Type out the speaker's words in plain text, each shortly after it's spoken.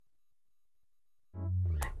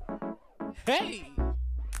Hey!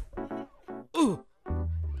 Ooh!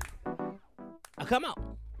 Come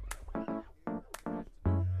on.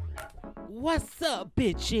 What's up,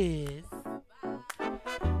 bitches?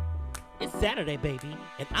 It's Saturday, baby,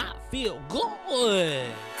 and I feel good.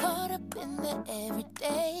 Caught up in the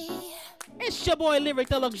everyday. It's your boy Lyric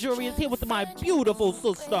the Luxurious here with my beautiful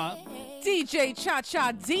sister, DJ Cha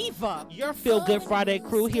Cha Diva. Your Feel Good Friday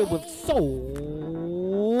crew here with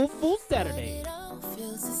Soulful Saturday. It all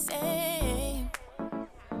feels the same.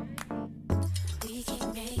 We keep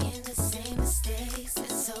making the same mistakes.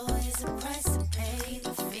 There's always a price to pay.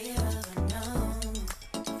 The fear of unknown.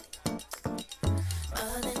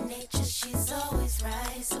 Mother Nature, she's always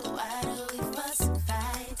right. So why do we fuss and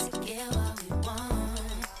fight to get what we want?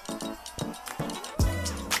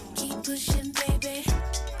 Keep pushing, baby.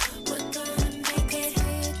 We're gonna make it.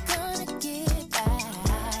 We're gonna get by.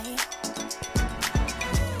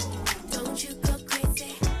 Don't you go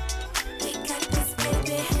crazy. We got this,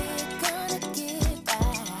 baby. We're gonna get by.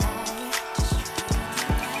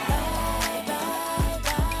 Bye, bye,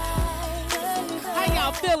 bye. How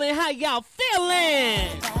y'all feeling? How y'all feeling?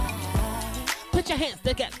 Put your hands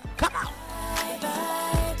together. Come on. Bye,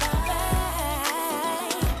 bye, bye.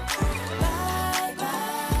 Bye,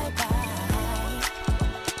 bye, bye.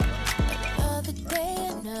 Another day,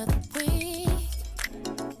 another week.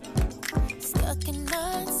 Stuck in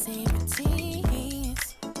our same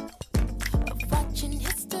routines of watching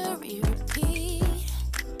history repeat.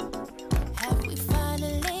 Have we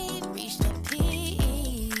finally reached a peak?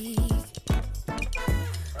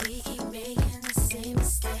 We keep making the same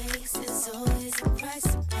mistakes. There's always a price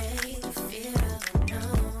to pay. The fear of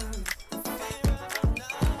unknown.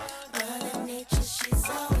 Mother Nature, she's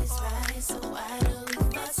always right. So why do we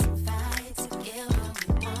fuss and fight to get what we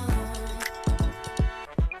want?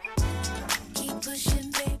 Keep pushing,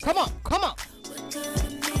 baby. Come on, come on. We're gonna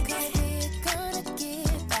make it. We're gonna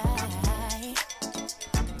get by.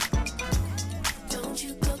 Don't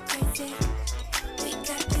you go crazy. We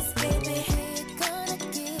got this, baby. We're gonna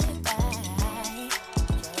get by.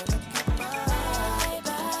 Bye,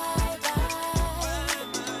 bye, bye.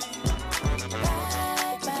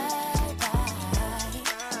 Bye, bye, bye.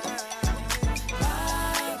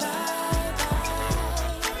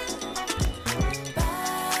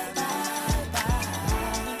 Bye, bye, bye.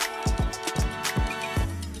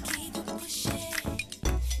 Keep it pushing,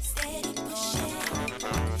 steady pushing.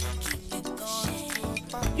 Keep it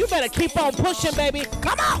pushing, You better keep on pushing, baby.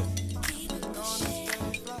 Come on. keep it pushing,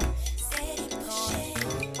 steady pushing.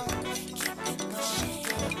 Keep it pushing,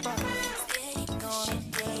 steady pushing.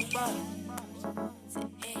 Say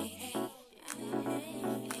hey, hey,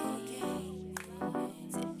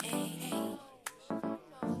 say hey, hey.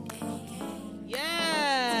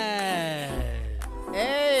 Yeah.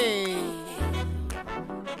 Hey.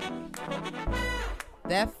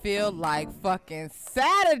 That feel like fucking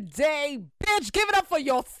Saturday, bitch. Give it up for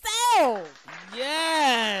yourself.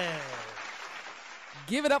 Yeah.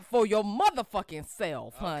 Give it up for your motherfucking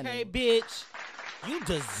self, honey. Okay, bitch. You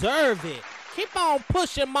deserve it. Keep on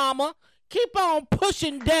pushing, mama. Keep on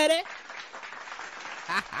pushing, daddy.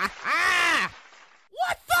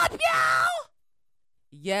 What's up, y'all?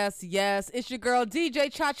 Yes, yes. It's your girl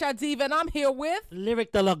DJ Cha Cha Diva, and I'm here with.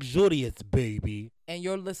 Lyric the Luxurious, baby. And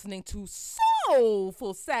you're listening to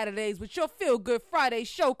Soulful Saturdays with your Feel Good Friday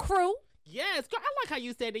show crew. Yes, girl, I like how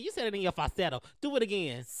you said it. You said it in your falsetto. Do it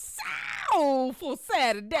again. Soulful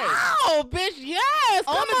Saturday. Oh, bitch, yes.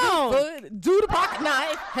 On Come the on. good foot, do the pocket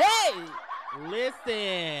knife. Hey.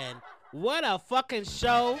 Listen, what a fucking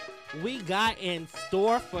show we got in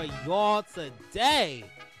store for y'all today.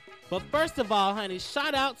 But first of all, honey,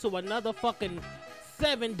 shout out to another fucking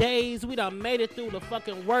 7 days. We done made it through the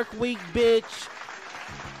fucking work week, bitch.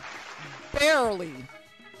 Barely.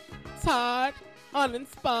 Tired,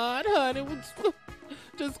 uninspired, honey. We're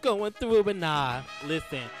just going through it. But nah,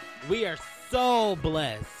 listen, we are so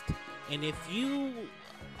blessed. And if you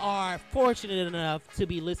are fortunate enough to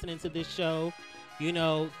be listening to this show, you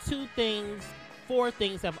know, 4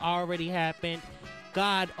 things have already happened.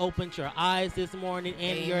 God opened your eyes this morning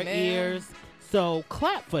and your Amen. ears. So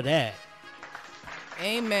clap for that.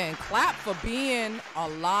 Amen. Clap for being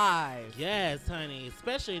alive. Yes, honey.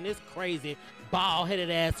 Especially in this crazy, bald-headed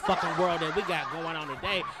ass fucking world that we got going on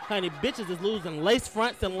today. Honey, bitches is losing lace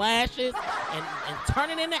fronts and lashes and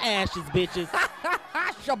turning into ashes, bitches.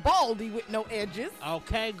 Shabaldi with no edges.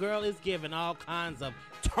 Okay, girl, it's giving all kinds of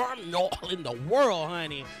turmoil in the world,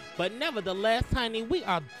 honey. But nevertheless, honey, we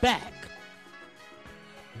are back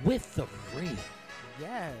with the real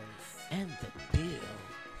Yes. and the deal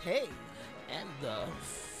Hey. and the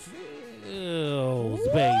feels,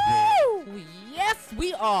 baby. Woo! Yes,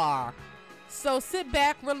 we are. So sit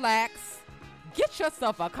back, relax, get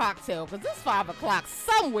yourself a cocktail, because it's 5 o'clock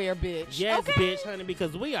somewhere, bitch. Yes, okay? bitch, honey,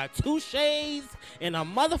 because we are 2 shades in a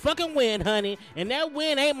motherfucking wind, honey, and that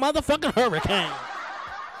wind ain't motherfucking hurricane.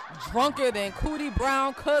 Drunker than Cootie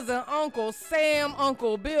Brown, cousin, Uncle Sam,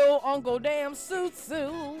 Uncle Bill, Uncle Damn Sue.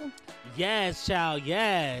 Yes, child,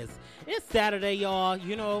 yes. It's Saturday, y'all.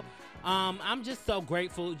 You know, I'm just so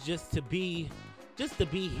grateful just to be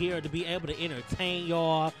here, to be able to entertain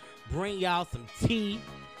y'all, bring y'all some tea.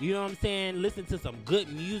 You know what I'm saying? Listen to some good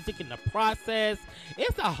music in the process.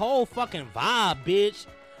 It's a whole fucking vibe, bitch.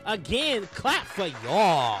 Again, clap for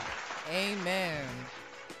y'all. Amen.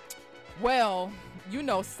 Well, you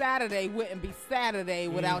know Saturday wouldn't be Saturday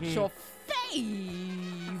without your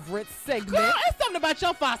favorite segment. Girl, it's something about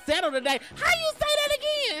your falsetto today. How you say that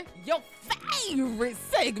again? Your favorite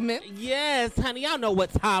segment. Yes, honey. Y'all know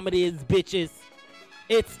what time it is, bitches.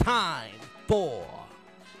 It's time for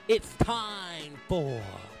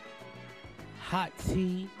Hot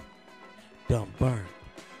Tea Done Burnt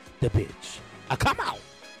the Bitch. Come out.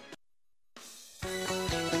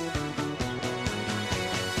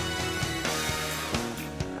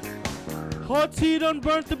 Hot tea done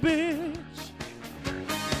burnt the bitch.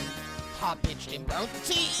 Hot bitch done burnt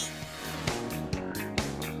the tea.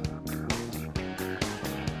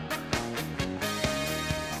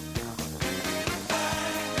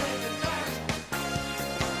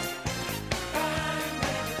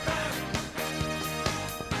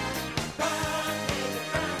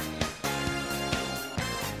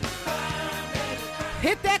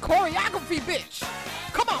 Hit that choreography, bitch.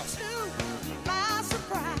 Come on.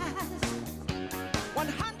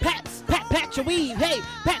 Pat your weave. Hey,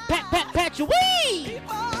 pat your weave.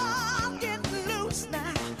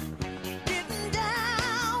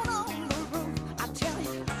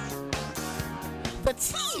 The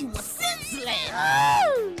tea was sizzling.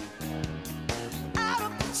 Out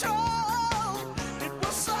of control, it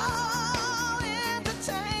was so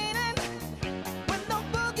entertaining. When the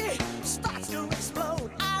boogie starts to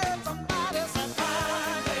explode, I heard somebody say,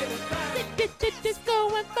 "Fine, baby, fine." Disco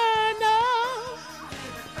Inferno.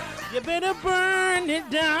 You better burn it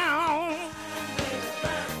down.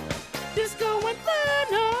 Disco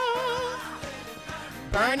Inferno.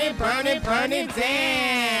 Burn it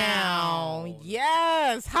down.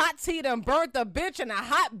 Yes. Hot tea done burnt the bitch, and a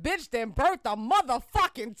hot bitch done burnt the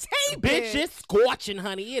motherfucking tea, Bitch, it's scorching,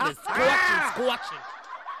 honey. It is scorching.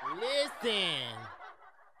 Listen.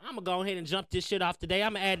 I'm going to go ahead and jump this shit off today.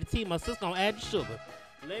 I'm going to add the tea. My sister going to add the sugar.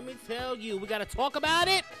 Let me tell you, we got to talk about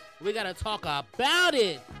it.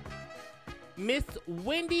 Miss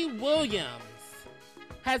Wendy Williams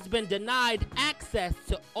has been denied access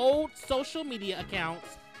to old social media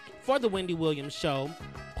accounts for the Wendy Williams Show.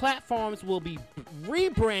 Platforms will be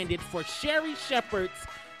rebranded for Sherri Shepherd's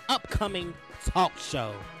upcoming talk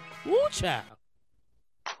show. Woo, child.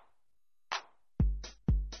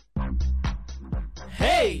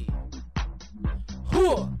 Hey!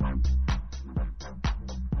 Whoa!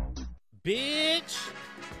 Bitch!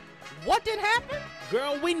 What did happen?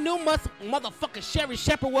 Girl, we knew motherfucking Sherri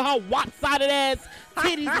Shepherd with her wop-sided ass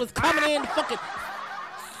titties was coming in to fucking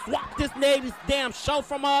swap this lady's damn show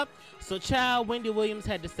from her. So, child, Wendy Williams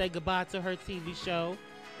had to say goodbye to her TV show.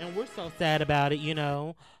 And we're so sad about it, you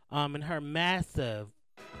know. And her massive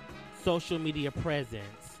social media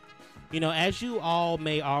presence. You know, as you all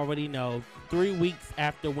may already know, 3 weeks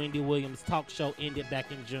after Wendy Williams' talk show ended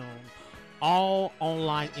back in June, all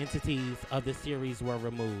online entities of the series were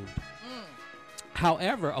removed.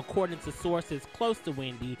 However, according to sources close to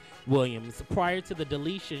Wendy Williams, prior to the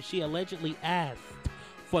deletion, she allegedly asked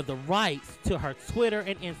for the rights to her Twitter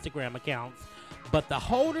and Instagram accounts, but the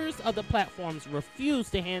holders of the platforms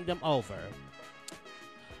refused to hand them over.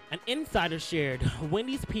 An insider shared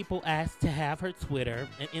Wendy's people asked to have her Twitter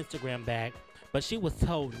and Instagram back, but she was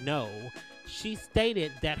told no. She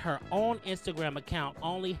stated that her own Instagram account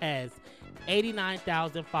only has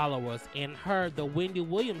 89,000 followers, and The Wendy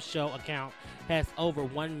Williams Show account has over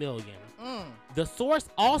 1 million. The source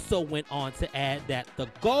also went on to add that the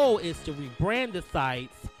goal is to rebrand the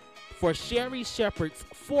sites for Sherri Shepherd's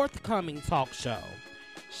forthcoming talk show.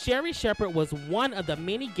 Sherri Shepherd was one of the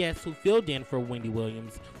many guests who filled in for Wendy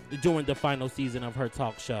Williams during the final season of her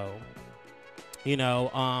talk show. You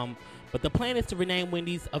know, but the plan is to rename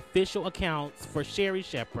Wendy's official accounts for Sherri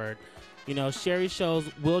Shepherd. You know, Sherri shows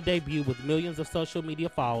will debut with millions of social media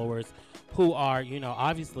followers who are, you know,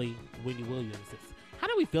 obviously Wendy Williams. How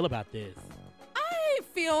do we feel about this? I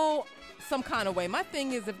feel some kind of way. My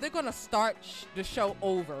thing is, if they're gonna start the show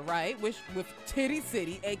over, right, with Titty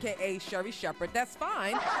City, aka Sherry Shepherd, that's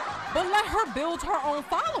fine. But let her build her own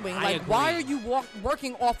following. I Like, agree. why are you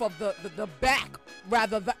working off of the back,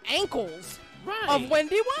 rather the ankles Right. of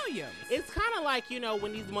Wendy Williams? It's kind of like,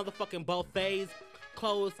 when these motherfucking buffets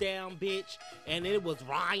closed down, bitch, and it was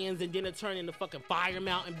Ryan's, and then it turned into fucking Fire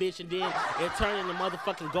Mountain, bitch, and then it turned into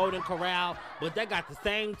motherfucking Golden Corral, but they got the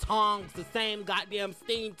same tongs, the same goddamn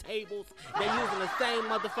steam tables, they using the same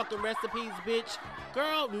motherfucking recipes, bitch.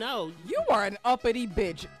 Girl, no. You are an uppity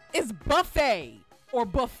bitch. It's buffet or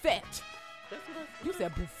buffet. That's what I You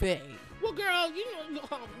said buffet. Well, girl,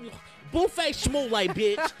 buffet schmoolay,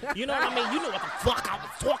 bitch. You know what I mean? You know what the fuck I was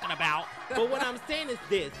talking about. But what I'm saying is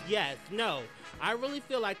this. Yes, no. I really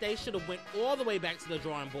feel like they should have went all the way back to the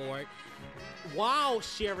drawing board while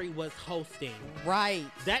Sherry was hosting. Right.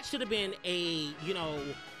 That should have been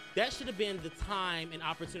that should have been the time and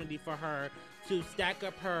opportunity for her to stack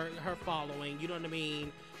up her following. You know what I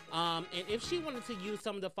mean? And if she wanted to use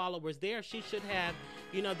some of the followers there, she should have,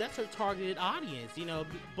 that's her targeted audience,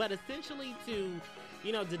 But essentially to,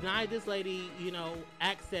 deny this lady,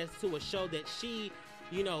 access to a show that she,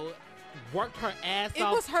 worked her ass off. It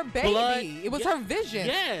was her baby. blood. It was her vision.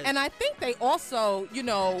 Yes. And I think they also,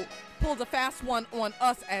 pulled a fast one on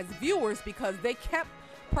us as viewers because they kept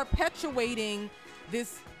perpetuating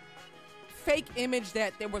this fake image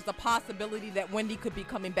that there was a possibility that Wendy could be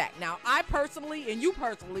coming back. Now, I personally and you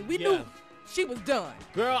personally, we knew she was done.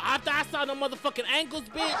 Girl, after I saw the motherfucking ankles,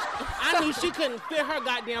 bitch, I knew she couldn't fit her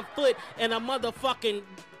goddamn foot in a motherfucking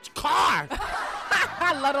car.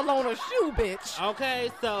 Let alone a shoe, bitch. Okay,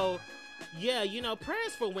 so, yeah,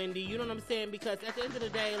 prayers for Wendy, you know what I'm saying? Because at the end of the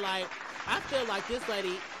day, like, I feel like this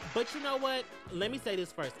lady, but you know what? Let me say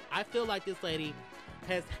this first. I feel like this lady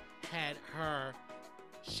has had her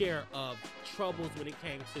share of troubles when it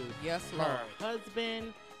came to Yes, her Lord.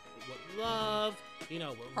 husband, with love, with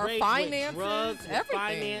Her rape, finances, with drugs, with everything.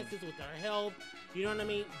 finances, with her health, you know what I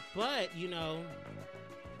mean? But,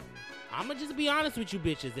 I'm going to just be honest with you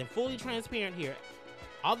bitches and fully transparent here.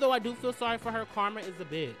 Although I do feel sorry for her, karma is a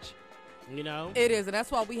bitch, It is, and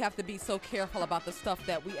that's why we have to be so careful about the stuff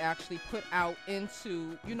that we actually put out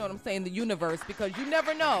into, the universe, because you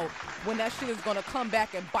never know when that shit is going to come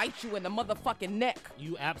back and bite you in the motherfucking neck.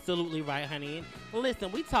 You absolutely right, honey. And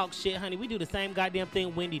listen, we talk shit, honey. We do the same goddamn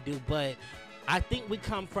thing Wendy do, but I think we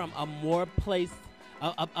come from a more place,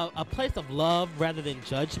 a place of love rather than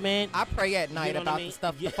judgment. I pray at night You know what about I mean? the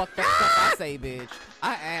stuff, Yeah. the fucked up stuff I say, bitch.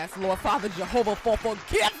 I ask Lord Father Jehovah for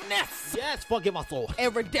forgiveness Yes, forgive us all.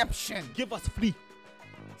 and redemption. Give us free.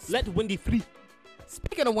 Let Wendy free.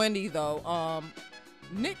 Speaking of Wendy, though,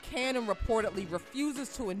 Nick Cannon reportedly refuses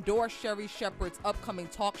to endorse Sherry Shepherd's upcoming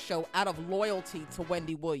talk show out of loyalty to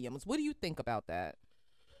Wendy Williams. What do you think about that?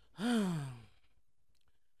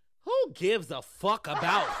 Who gives a fuck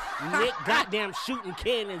about Nick goddamn shooting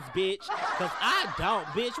cannons, bitch? Because I don't,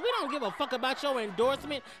 bitch. We don't give a fuck about your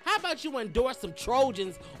endorsement. How about you endorse some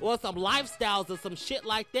Trojans or some lifestyles or some shit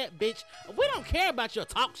like that, bitch? We don't care about your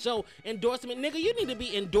talk show endorsement, nigga. You need to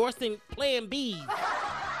be endorsing Plan B.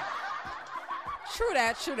 True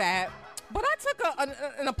that. But I took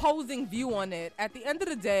an opposing view on it. At the end of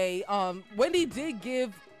the day, Wendy did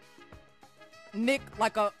give Nick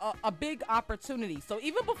like a big opportunity. So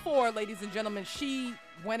even before, ladies and gentlemen, she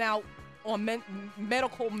went out on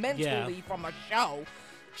medical mentally from a show,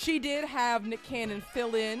 she did have Nick Cannon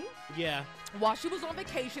fill in Yeah. while she was on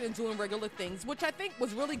vacation and doing regular things, which I think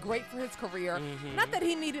was really great for his career. Not that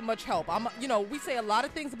he needed much help. We say a lot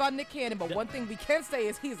of things about Nick Cannon, but one thing we can say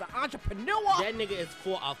is he's an entrepreneur. That nigga is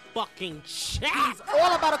for a fucking check. He's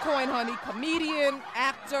all about a coin, honey. Comedian,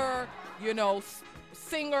 actor,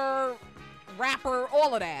 singer, rapper,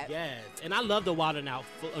 all of that. Yes, and I love the Wild 'N Out,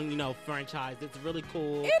 franchise. It's really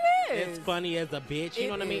cool. It is. It's funny as a bitch. You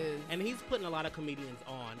know what I mean? is. And he's putting a lot of comedians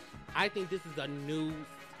on. I think this is a new,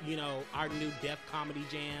 our new Def Comedy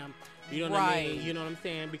Jam. You know what I mean? Right. You know what I'm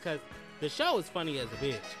saying? Because the show is funny as a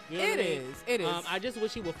bitch. You know what I mean? It is. I just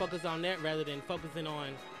wish he would focus on that rather than focusing on,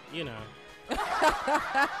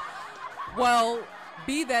 Well,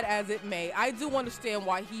 be that as it may, I do understand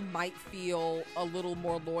why he might feel a little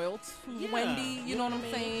more loyal to Yeah, Wendy, you know what I'm I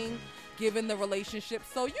mean? saying? Given the relationship.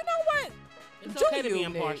 So, you know what? It's Do okay to be you,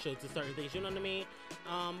 Nick? impartial to certain things, you know what I mean?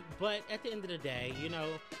 But at the end of the day,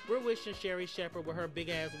 we're wishing Sherry Shepherd with her big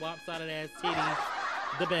ass, lopsided ass titties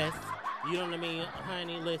the best. You know what I mean?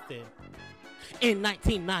 Honey, listen. In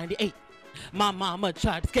 1998, my mama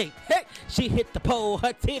tried to skate. Hey. She hit the pole,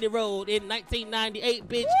 her titty rolled in 1998,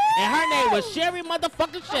 bitch. And her name was Sherry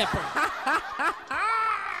motherfucking Shepherd.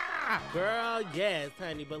 Girl, yes,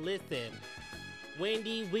 honey, but listen.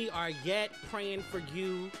 Wendy, we are yet praying for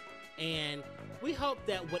you, and we hope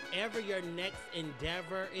that whatever your next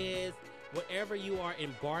endeavor is, whatever you are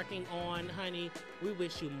embarking on, honey, we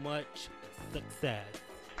wish you much success.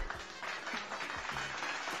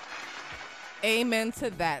 Amen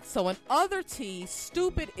to that. So in other tea,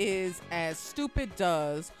 stupid is as stupid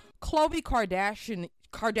does. Khloe Kardashian,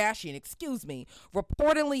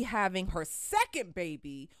 reportedly having her second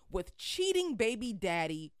baby with cheating baby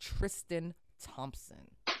daddy Tristan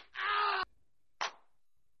Thompson.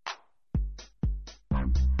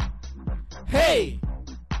 Hey,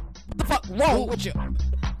 what the fuck wrong with you?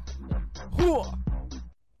 You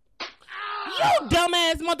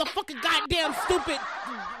dumbass motherfucker, goddamn stupid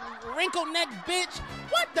wrinkle neck bitch.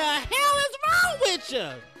 What the hell is wrong with you?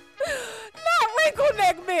 Not wrinkle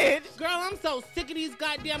neck, bitch. Girl, I'm so sick of these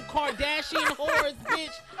goddamn Kardashian whores,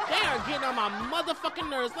 bitch. They are getting on my motherfucking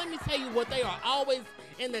nerves. Let me tell you what they are always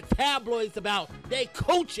in the tabloids about. They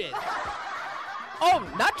cooches. Oh,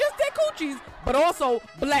 not just their coochies, but also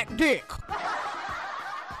black dick.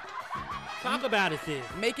 Talk about it, sis.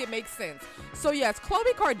 Make it make sense. So yes,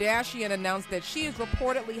 Khloe Kardashian announced that she is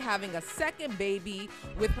reportedly having a second baby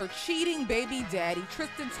with her cheating baby daddy,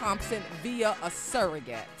 Tristan Thompson, via a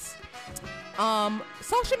surrogate.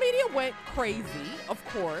 Social media went crazy, of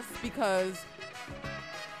course, because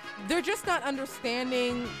they're just not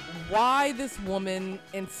understanding why this woman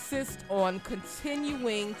insists on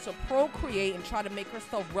continuing to procreate and try to make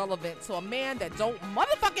herself relevant to a man that don't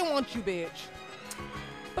motherfucking want you, bitch.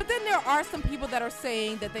 But then there are some people that are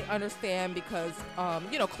saying that they understand because,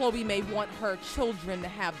 Khloe may want her children to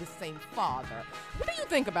have the same father. What do you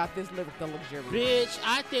think about this, Lyric the Luxurious? Bitch,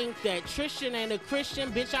 I think that Tristan ain't a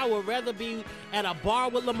Christian. Bitch, I would rather be at a bar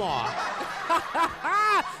with Lamar.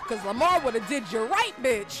 Because Lamar would have did you right,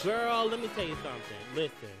 bitch. Girl, let me tell you something.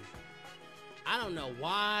 Listen, I don't know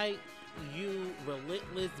why you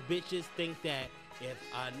relentless bitches think that if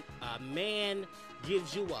a man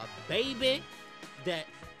gives you a baby, that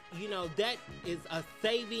that is a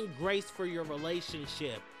saving grace for your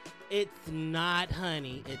relationship. It's not,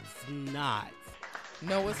 honey. It's not.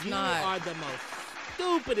 No, it's you not. You are the most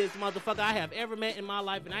stupidest motherfucker I have ever met in my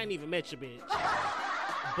life, and I ain't even met you, bitch.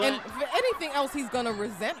 But, and for anything else, he's gonna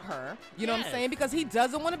resent her. You know what I'm saying? Because he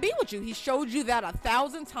doesn't want to be with you. He showed you that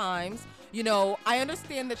 1,000 times. I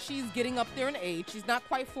understand that she's getting up there in age. She's not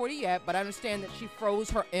quite 40 yet, but I understand that she froze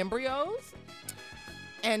her embryos.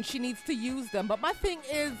 And she needs to use them. But my thing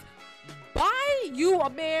is, buy you a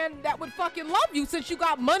man that would fucking love you since you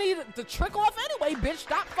got money to trick off anyway, bitch.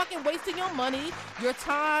 Stop fucking wasting your money, your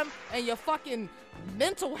time, and your fucking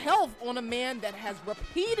mental health on a man that has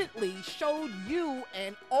repeatedly showed you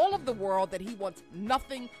and all of the world that he wants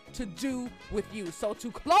nothing to do with you. So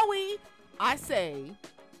to Khloe, I say,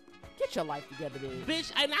 get your life together, baby.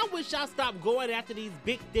 Bitch, and I wish y'all stopped going after these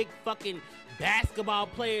big dick fucking basketball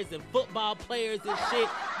players and football players and shit.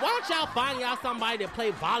 Why don't y'all find y'all somebody that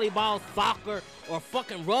play volleyball, soccer, or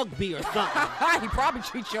fucking rugby or something? He probably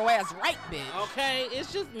treats your ass right, bitch. Okay,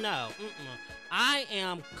 it's just no. I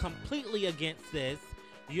am completely against this.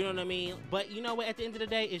 You know what I mean? But you know what? At the end of the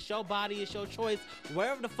day, it's your body, it's your choice.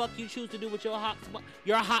 Wherever the fuck you choose to do with your hot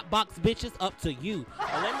box, bitch, it's up to you.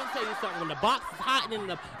 And let me tell you something. When the box is hot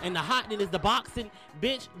and the hotness is the boxing,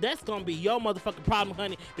 bitch, that's gonna be your motherfucking problem,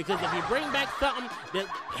 honey. Because if you bring back something that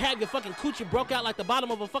have your fucking coochie broke out like the bottom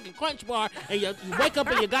of a fucking Crunch bar, and you wake up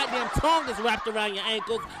and your goddamn tongue is wrapped around your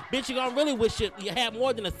ankles, bitch, you gonna really wish you had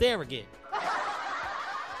more than a surrogate.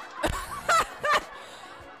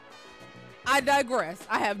 I digress.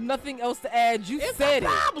 I have nothing else to add. You said it.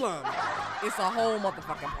 It's a problem. It's a whole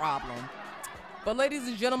motherfucking problem. But ladies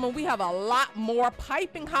and gentlemen, we have a lot more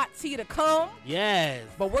piping hot tea to come. Yes.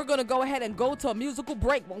 But we're going to go ahead and go to a musical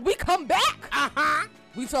break. When we come back,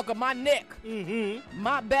 we talking my neck,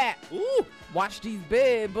 my back. Ooh. Watch these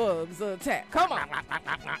bed bugs attack. Come on.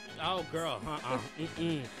 Oh, girl.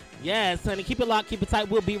 Yes, honey. Keep it locked. Keep it tight.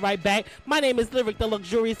 We'll be right back. My name is Lyric the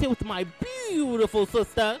Luxurious, here with my beautiful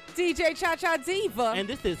sister, DJ Cha Cha Diva. And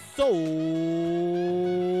this is Soulful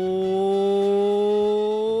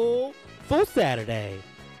Saturday.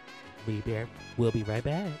 We'll be right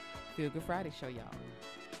back. Feel Good Friday show, y'all.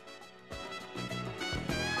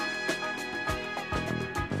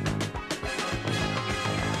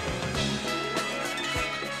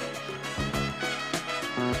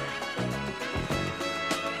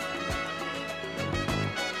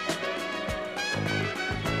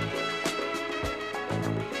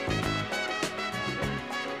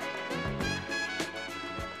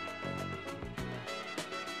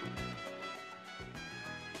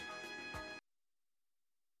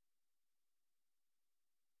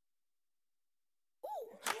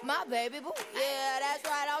 my baby boo. Yeah, that's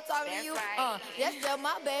right, I'm talking to you. Right. That's just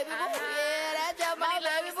my baby boo. Yeah, that's just my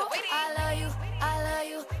baby boo. I love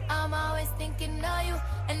you, I'm always thinking of you.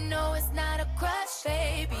 And no, it's not a crush,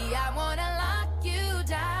 baby. I wanna lock you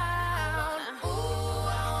down. Ooh,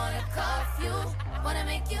 I wanna cuff you. Wanna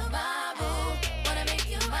make you my boo. Wanna make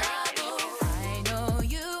you my boo. I know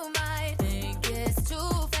you might think it's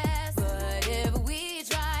too fast, but if we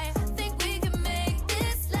try, think we can make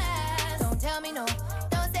this last. Don't tell me no,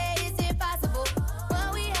 don't say it's impossible.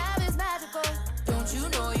 What we have is magical. Don't you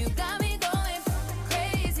know you got me going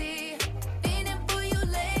crazy, feeling for you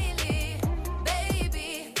lately,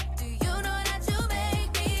 baby. Do you know that you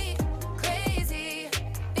make me crazy,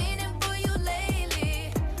 feeling for you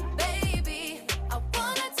lately, baby. I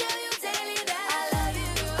wanna tell you daily that I love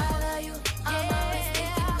you. I'm always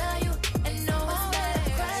thinking of you, and no, it's not a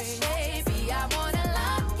crush, baby. I wanna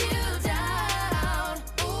lock you down.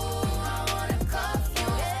 Ooh, I wanna cuff you.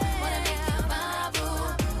 Wanna make you my boo.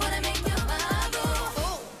 Wanna make you my boo.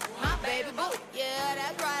 Ooh, my baby boo. Yeah,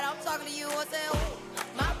 that's right. I'm talking to you. I say, ooh,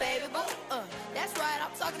 my baby boo. That's right.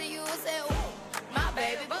 I'm talking to you. I say, ooh, my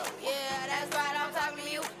baby boo. Yeah, that's right. I'm talking to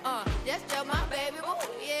you. That's just my baby boo.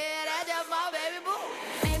 Yeah, that's just my baby boo.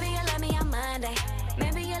 Maybe you love me on Monday.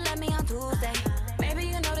 Maybe you love me on Tuesday. Maybe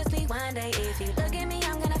you notice me one day. If you look at me,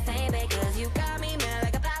 I'm gonna faint, babe. Cause you got me mad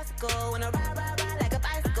like a popsicle. When I ride like a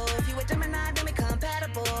bicycle. If you a Gemini, then we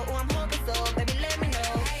compatible. Oh, I'm hoping so. Baby, let me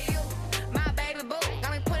know. Hey, you, my baby boo.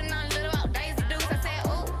 Got me putting on little outdays to do. I said,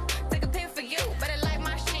 ooh, take a pic for you. Better like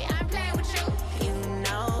my shit. I'm playing with you. You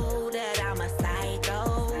know that I'm a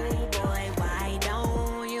psycho. Boy, why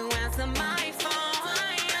don't you answer my phone?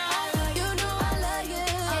 You know I love you.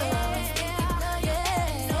 I'm always thinking of you.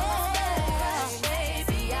 No, it's not a crush,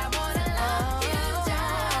 baby. I wanna lock you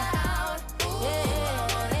down. Ooh, I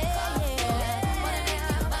wanna cuff you. Wanna make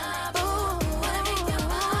you my boo. Wanna make you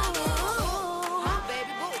my boo. My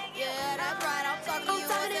baby boo. Yeah, that's right. I'm talking to you.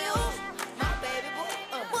 My baby boo.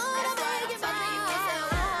 That's right. I'm talking to you.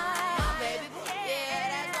 My baby boo. Yeah,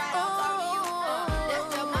 that's right. I'm talking to you. That's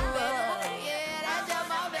just my baby boo. Yeah, that's just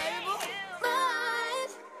my baby boo.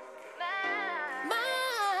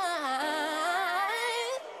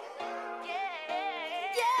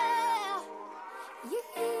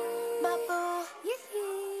 My boo,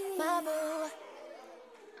 my boo.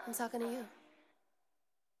 I'm talking to you.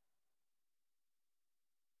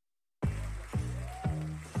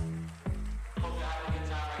 Hope you're having a good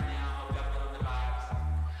time right now. Hope y'all feeling the vibes.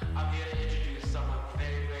 I'm here to introduce someone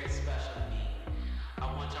very, very special to me. I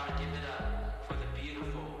want y'all to give it up for the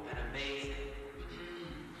beautiful and amazing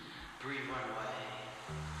Bree Runway.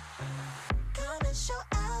 Come and show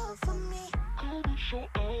out for me. Come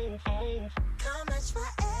match my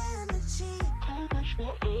energy.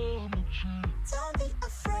 Don't be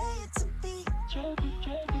afraid to be.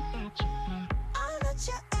 I'm not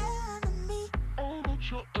your enemy.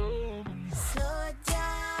 Slow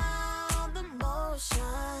down the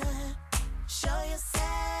motion. Show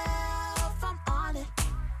yourself I'm on it.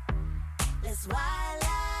 Let's wild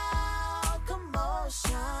out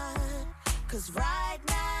commotion. Cause right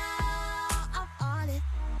now I'm on it.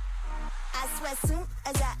 I swear soon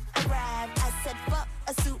as I arrive, I said fuck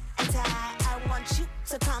a suit and tie. I want you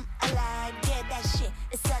to come alive. Yeah, that shit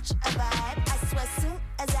is such a vibe. I swear soon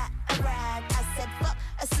as I arrive, I said fuck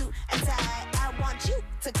a suit and tie. I want you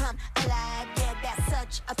to come alive. Yeah, that's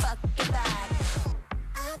such a fucking vibe.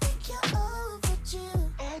 I think you're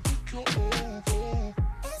overdue.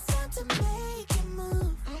 It's time to make a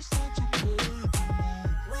move.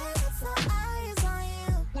 When it's all eyes on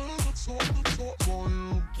you, can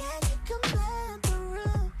you command the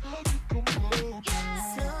room?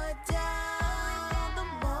 Slow down the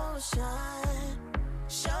motion.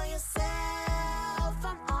 Show yourself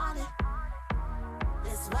I'm on it.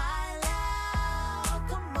 Let's wild out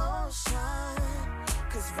commotion.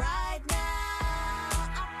 Cause right now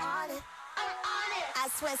I'm on it. I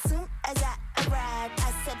swear soon as I arrive,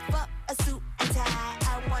 I said fuck a suit and tie.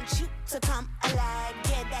 I want you to come alive.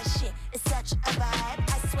 Yeah, that shit is such a vibe.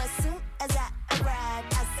 I swear soon as I arrive,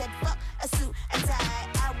 I said fuck a suit and tie.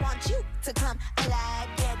 I want you to come alive.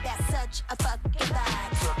 Yeah, that's such a fucking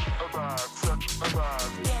vibe.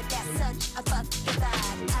 Yeah, that's such a fucking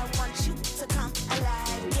vibe. I want you to come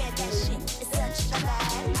alive. Yeah, that shit is such a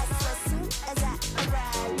vibe. I swear soon as I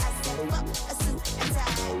arrive, I said fuck a suit and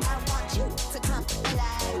tie. I want you to come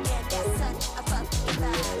alive. Yeah, that's such a fucking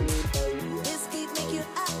vibe. This beat make you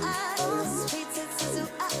sweet tits is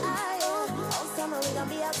all summer we gon'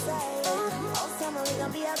 be outside. All summer we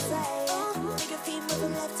gon' be outside. Make your feet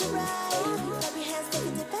moving left to right. Clap your hands, take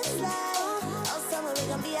a dip and slide. All summer we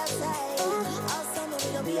gon' be outside. All summer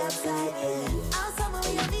we gon' be outside. Yeah. All summer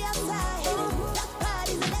we gon' be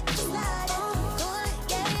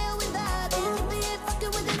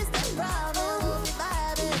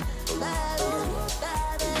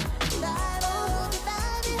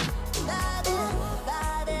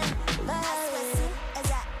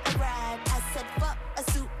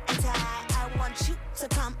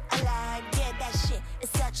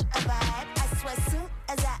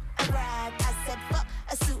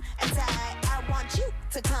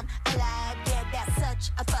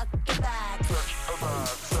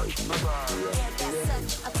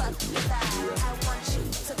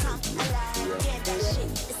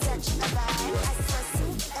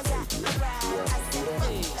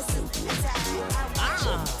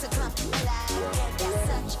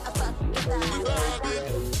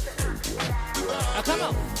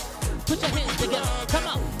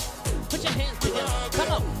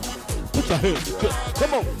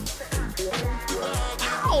Come on.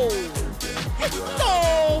 Ow! It's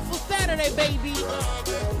Soulful Saturday, baby.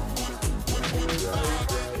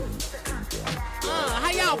 How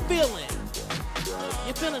y'all feeling?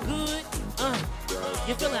 You feeling good?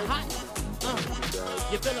 You feeling hot?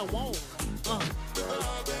 You feeling warm?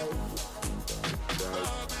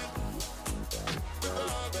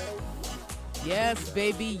 Yes,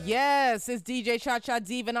 baby, yes. It's DJ Cha Cha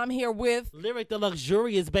Diva, and I'm here with... Lyric the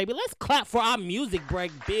Luxurious, baby. Let's clap for our music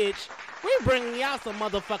break, bitch. We bringing y'all some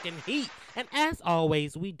motherfucking heat. And as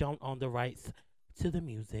always, we don't own the rights to the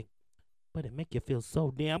music, but it make you feel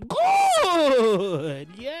so damn good.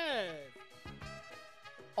 Yes.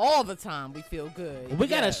 All the time we feel good. We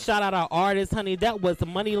gotta shout out our artist, honey. That was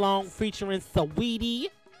Money Long featuring Saweetie.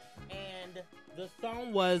 And the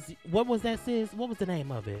song was, what was that, sis? What was the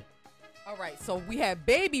name of it? All right, so we had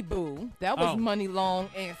Baby Boo. That was Money Long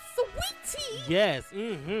and Saweetie. Yes.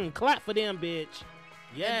 Clap for them, bitch.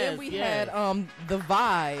 Yes. And then we had The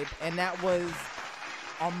Vibe, and that was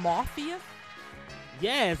Mafia.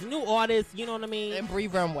 Yes, new artists, you know what I mean? And Bree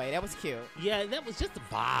Runway. That was cute. Yeah, that was just the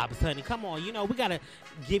vibes, honey. Come on, you know, we gotta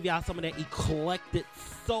give y'all some of that eclectic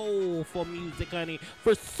soulful music, honey,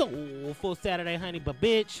 for Soulful Saturday, honey. But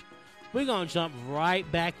bitch, we're gonna jump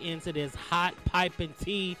right back into this hot piping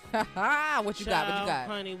tea. What you got? What you got?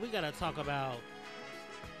 Honey, we gotta talk about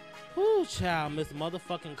child, Miss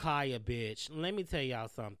motherfucking Kaya, bitch. Let me tell y'all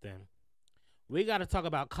something. We gotta talk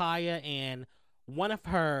about Kaya and one of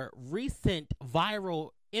her recent viral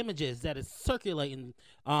images that is circulating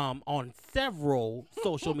on several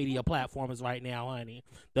social media platforms right now, honey.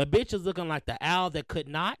 The bitch is looking like the owl that could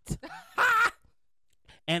not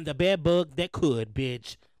and the bed bug that could,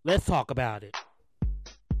 bitch. Let's talk about it.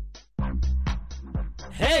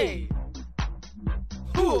 Hey!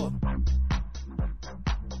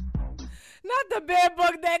 Not the bed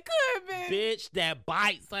bug that could be. Bitch that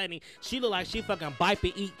bites, honey. She look like she fucking bite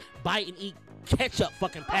and eat ketchup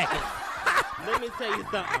fucking packets. Let me tell you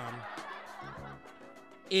something.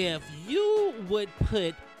 If you would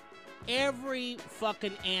put every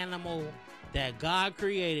fucking animal that God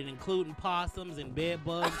created, including possums and bed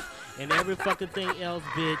bugs and every fucking thing else,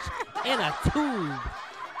 bitch, in a tube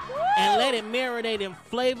and let it marinate in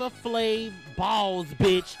Flavor Flav balls,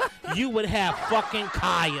 bitch, you would have fucking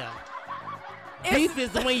Kaya. Beef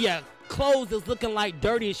is when your clothes is looking like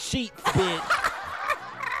dirty sheets, bitch.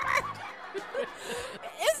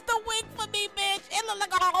 It's the wig for me, bitch. It look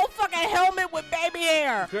like a whole fucking helmet with baby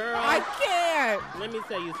hair. Girl, I can't. Let me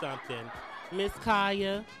tell you something. Miss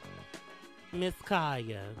Kaya,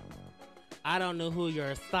 I don't know who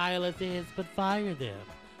your stylist is, but fire them.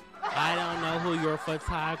 I don't know who your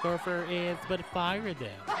photographer is, but fire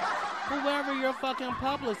them. Whoever your fucking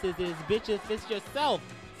publicist is, bitches, it's yourself.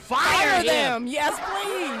 Fire them. Yes,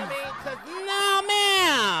 please. No,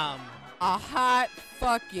 ma'am. A hot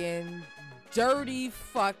fucking dirty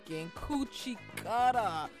fucking coochie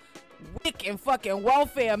cutter wick and fucking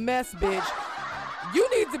welfare mess, bitch. You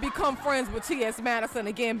need to become friends with T.S. Madison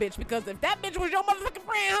again, bitch, because if that bitch was your motherfucking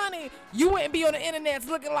friend, honey, you wouldn't be on the internet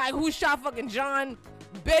looking like who shot fucking John,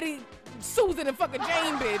 Betty, Susan, and fucking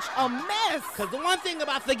Jane, bitch. A mess. Because the one thing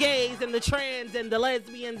about the gays and the trans and the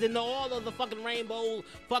lesbians and all of the fucking rainbow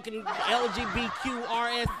fucking LGBTQ,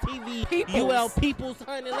 RSTV, UL peoples,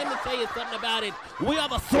 honey, let me tell you something about it. We are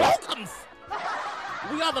the slogans.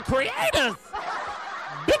 We are the creators.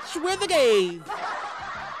 Bitch, we're the gays.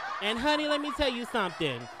 And honey, let me tell you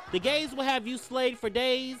something. The gays will have you slayed for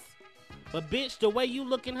days. But bitch, the way you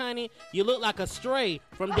looking, honey, you look like a stray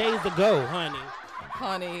from days ago, honey.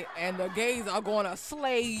 Honey, and the gays are going to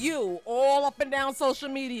slay you all up and down social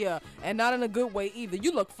media, and not in a good way either.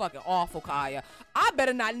 You look fucking awful, Kaya. I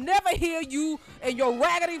better not never hear you and your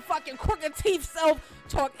raggedy fucking crooked teeth self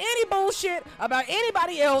talk any bullshit about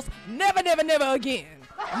anybody else. Never, never, never again.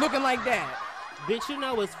 Looking like that. Bitch, you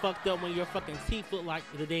know it's fucked up when your fucking teeth look like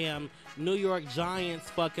the damn New York Giants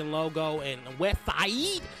fucking logo and West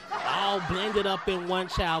Side all blended up in one,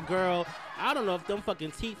 child. Girl, I don't know if them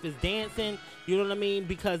fucking teeth is dancing, you know what I mean?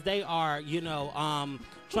 Because they are, you know,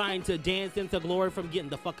 trying to dance into glory from getting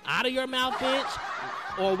the fuck out of your mouth, bitch.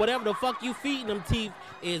 Or whatever the fuck you feeding them teeth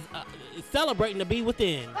is celebrating to be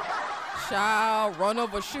within. Child, run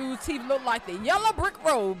over shoes, teeth look like the yellow brick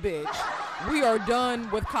road, bitch. We are done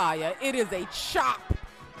with Kaya. It is a chop.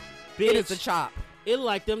 Bitch, it is a chop. It look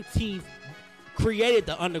like them teeth created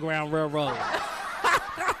the Underground Railroad.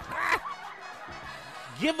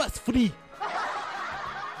 Give us free.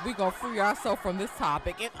 We gonna free ourselves from this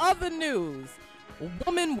topic. In other news, a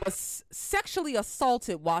woman was sexually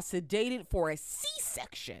assaulted while sedated for a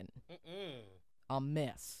C-section. A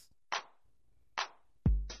mess.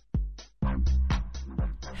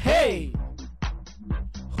 Hey.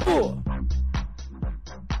 Who?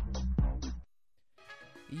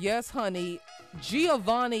 Yes, honey.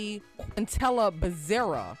 Giovanni Quintella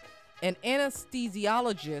Becerra, an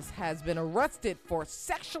anesthesiologist, has been arrested for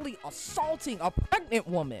sexually assaulting a pregnant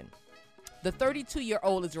woman. The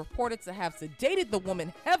 32-year-old is reported to have sedated the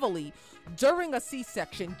woman heavily during a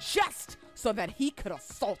C-section just so that he could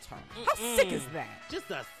assault her. How sick is that? Just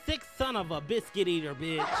a sick son of a biscuit eater,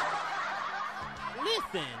 bitch.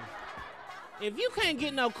 Listen, if you can't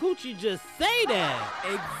get no coochie, just say that.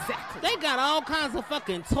 Exactly. They got all kinds of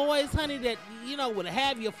fucking toys, honey, that, would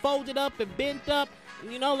have you folded up and bent up,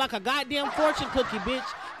 like a goddamn fortune cookie, bitch.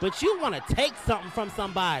 But you want to take something from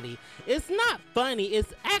somebody. It's not funny.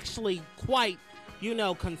 It's actually quite,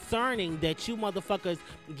 concerning that you motherfuckers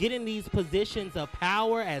get in these positions of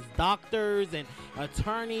power as doctors and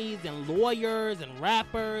attorneys and lawyers and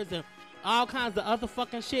rappers and all kinds of other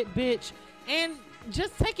fucking shit, bitch. And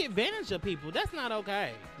just take advantage of people. That's not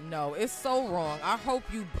okay. No, it's so wrong. I hope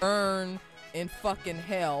you burn in fucking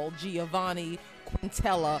hell, Giovanni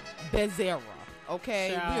Quintella Becerra.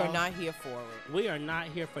 Okay? Child. We are not here for it. We are not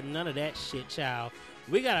here for none of that shit, child.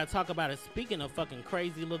 We gotta talk about it. Speaking of fucking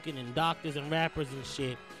crazy looking and doctors and rappers and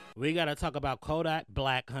shit, we gotta talk about Kodak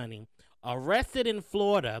Black, honey. Arrested in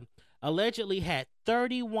Florida, allegedly had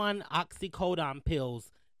 31 oxycodone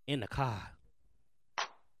pills in the car.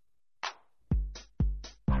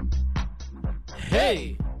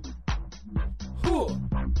 Hey! Who?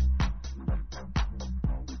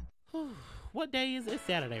 What day is it? It's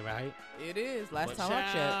Saturday, right? It is. Last But time I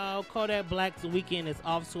checked. child, Kodak Black's weekend is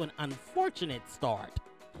off to an unfortunate start.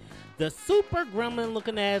 The super gremlin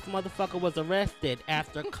looking ass motherfucker was arrested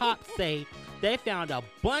after cops say they found a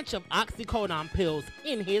bunch of oxycodone pills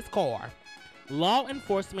in his car. Law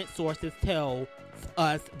enforcement sources tell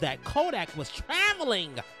us that Kodak was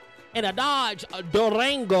traveling in a Dodge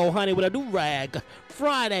Durango, honey, with a do-rag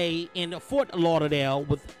Friday in Fort Lauderdale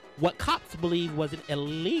with what cops believe was an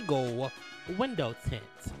illegal window tint.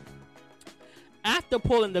 After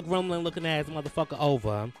pulling the gremlin looking ass motherfucker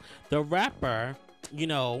over, the rapper,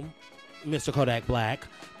 Mr. Kodak Black,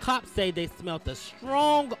 cops say they smelled a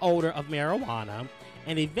strong odor of marijuana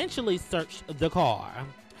and eventually searched the car.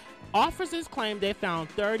 Officers claim they found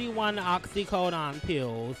 31 oxycodone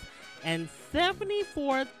pills and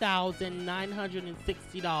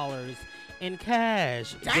 $74,960 in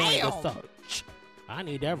cash during the search. I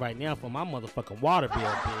need that right now for my motherfucking water bill,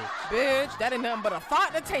 bitch. Bitch, that ain't nothing but a thought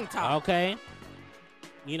in a tank top. Okay.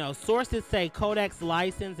 Sources say Kodak's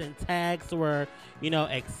license and tags were,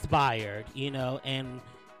 expired, and,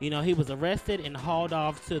 he was arrested and hauled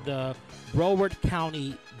off to the Broward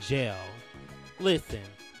County Jail. Listen,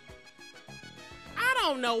 I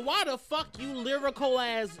don't know why the fuck you lyrical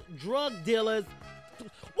ass drug dealers,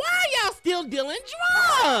 why are y'all still dealing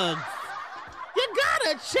drugs? You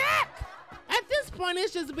gotta check. At this point,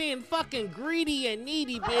 it's just being fucking greedy and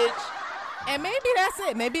needy, bitch. And maybe that's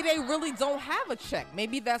it. Maybe they really don't have a check.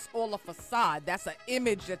 Maybe that's all a facade. That's an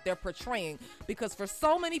image that they're portraying. Because for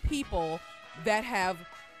so many people that have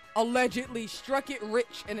allegedly struck it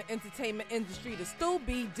rich in the entertainment industry to still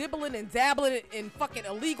be dibbling and dabbling in fucking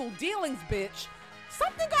illegal dealings, bitch,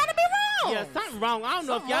 something gotta be wrong. Yeah, something wrong. I don't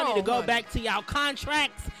know if y'all Something need to go wrong, back to y'all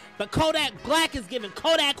contracts, but Kodak Black is giving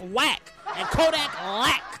Kodak whack and Kodak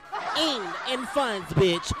lack in funds,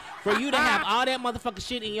 bitch, for you to have all that motherfucking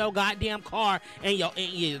shit in your goddamn car and your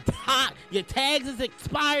tags is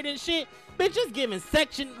expired and shit. Bitch, just giving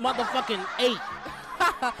section motherfucking 8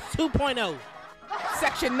 2.0.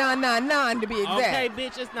 Section 999 to be exact. Okay,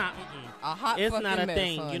 bitch, it's not. A hot It's fucking not a mess,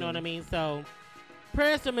 thing. honey. You know what I mean? So,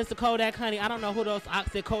 prayers to Mr. Kodak, honey. I don't know who those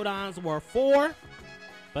oxycodones were for,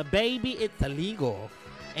 but baby, it's illegal.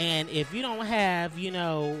 And if you don't have,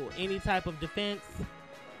 any type of defense,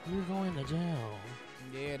 you're going to jail.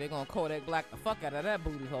 Yeah, they're gonna Kodak Black the fuck out of that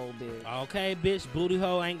booty hole, bitch. Okay, bitch, booty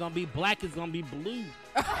hole ain't gonna be black, it's gonna be blue.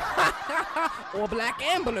 Or black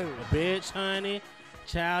and blue. Bitch, honey.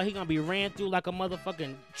 Child, he gonna be ran through like a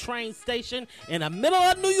motherfucking train station in the middle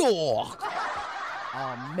of New York.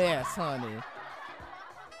 A mess, honey.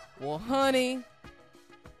 Well, honey,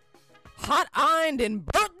 hot ironed and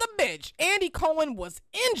burnt the bitch. Andy Cohen was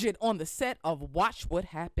injured on the set of Watch What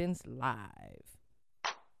Happens Live.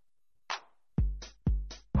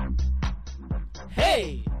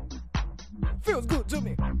 Hey! Feels good to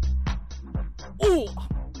me. Ooh!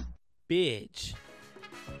 Bitch.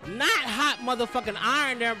 Not hot motherfucking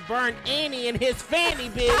iron there burned Annie and his fanny,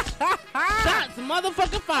 bitch. Shots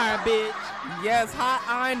motherfucking fire, bitch. Yes, hot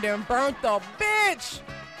ironed and burnt the bitch.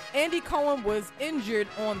 Andy Cohen was injured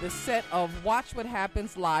on the set of Watch What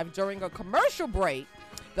Happens Live during a commercial break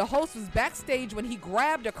The host was backstage when he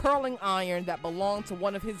grabbed a curling iron that belonged to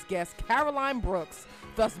one of his guests, Caroline Brooks,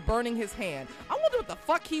 thus burning his hand. I wonder what the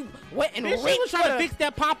fuck he went and Bitch, reached she was for. trying to fix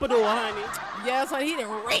that pompadour, honey. Yes, honey, he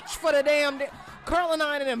didn't reach for the damn curling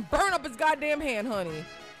iron and burn up his goddamn hand, honey.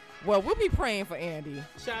 Well, we'll be praying for Andy.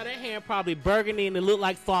 Child, that hand probably burgundy and it looked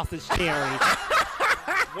like sausage cherry.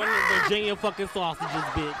 One of the Virginia fucking sausages,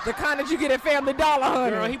 bitch. The kind that you get at Family Dollar,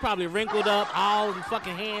 honey. Girl, he probably wrinkled up. All his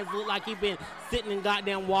fucking hands look like he been sitting in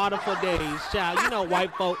goddamn water for days. Child, you know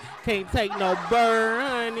white folk can't take no burn,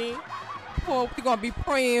 honey. Well, we gonna be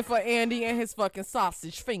praying for Andy and his fucking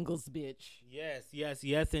sausage fingers, bitch.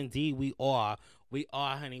 Yes, indeed, we are. We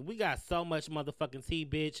are, honey. We got so much motherfucking tea,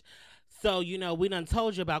 bitch. So, we done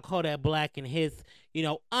told you about Kodak Black and his,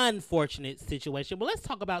 unfortunate situation. But let's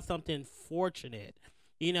talk about something fortunate.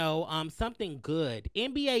 Something good.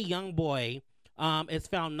 NBA YoungBoy is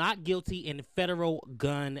found not guilty in federal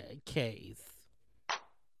gun case.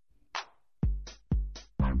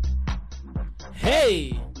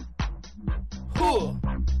 Hey! Who?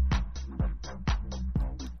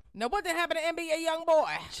 Now, what did happen to NBA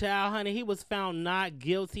YoungBoy? Child, honey, he was found not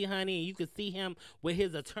guilty, honey. And you could see him with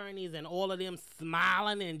his attorneys and all of them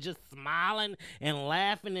smiling and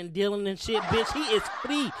laughing and dealing and shit. Bitch, he is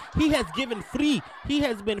free. He has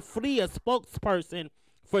been free. A spokesperson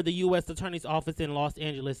for the U.S. Attorney's Office in Los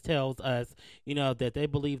Angeles tells us, that they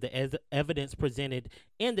believe the evidence presented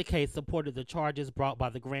in the case supported the charges brought by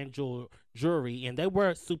the grand jury. And they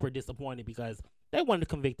were super disappointed because they wanted to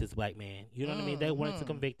convict this black man. You know what I mean? They wanted to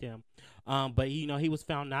convict him. But, he was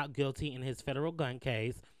found not guilty in his federal gun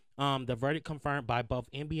case. The verdict confirmed by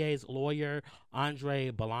both NBA's lawyer, Andre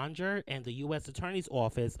Belanger, and the U.S. Attorney's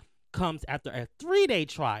Office comes after a 3-day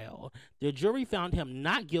trial. The jury found him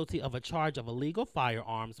not guilty of a charge of illegal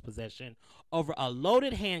firearms possession over a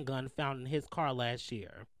loaded handgun found in his car last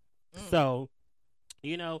year. So,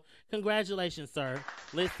 congratulations, sir.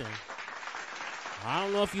 Listen. I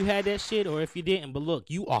don't know if you had that shit or if you didn't, but look,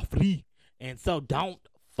 you are free. And so don't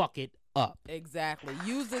fuck it up. Exactly.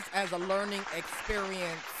 Use this as a learning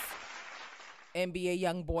experience, NBA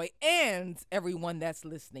YoungBoy, and everyone that's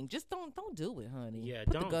listening. Just don't do it, honey. Yeah,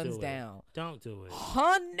 Put don't the guns do it. down. Don't do it.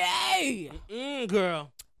 Honey!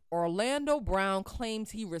 Girl. Orlando Brown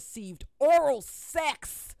claims he received oral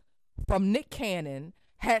sex from Nick Cannon,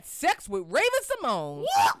 had sex with Raven-Symoné,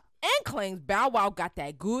 and claims Bow Wow got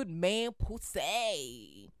that good man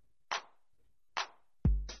pussy.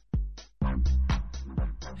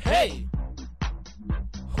 Hey!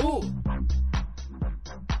 Who?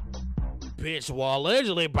 Bitch, well,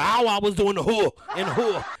 allegedly Bow Wow was doing the who and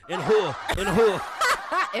who and who and who.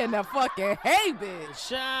 And the fucking hey, bitch.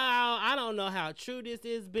 Child, I don't know how true this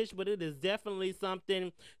is, bitch, but it is definitely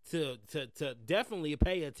something to definitely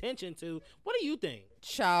pay attention to. What do you think?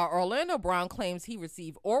 Child, Orlando Brown claims he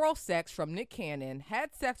received oral sex from Nick Cannon,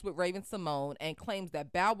 had sex with Raven-Symoné, and claims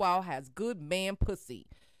that Bow Wow has good man pussy.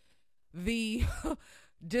 The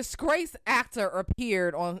disgraced actor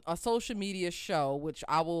appeared on a social media show, which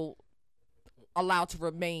I will allow to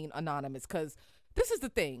remain anonymous, because this is the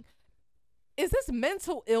thing. Is this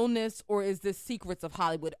mental illness or is this Secrets of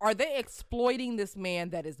Hollywood? Are they exploiting this man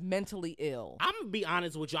that is mentally ill? I'm going to be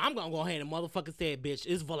honest with you. I'm going to go ahead and motherfucker say it, bitch.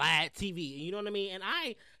 It's Vlad TV. You know what I mean? And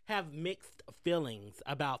I have mixed feelings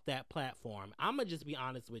about that platform. I'm going to just be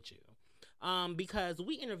honest with you. Because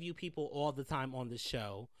we interview people all the time on the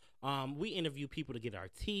show. We interview people to get our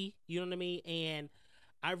tea. You know what I mean? And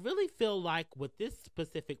I really feel like with this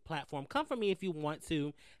specific platform, come for me if you want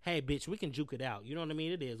to. Hey, bitch, we can juke it out. You know what I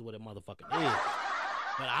mean? It is what it motherfucking is.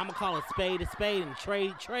 But I'm going to call a spade and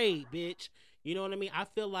trade, bitch. You know what I mean? I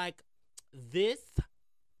feel like this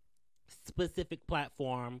specific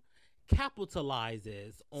platform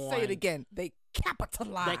capitalizes on... Say it again. They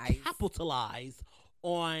capitalize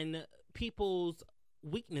on people's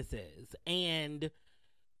weaknesses. And...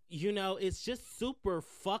 it's just super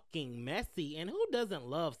fucking messy. And who doesn't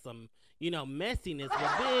love some, messiness? But,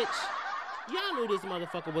 bitch, y'all knew this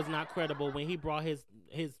motherfucker was not credible when he brought his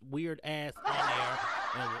weird ass in there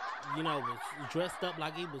and, was dressed up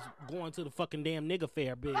like he was going to the fucking damn nigga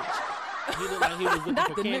fair, bitch. He looked like he was looking Not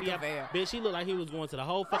for the candy. nigga fair. Bitch, he looked like he was going to the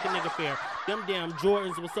whole fucking nigga fair. Them damn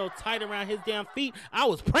Jordans were so tight around his damn feet, I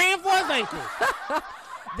was praying for his ankles.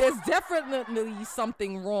 There's definitely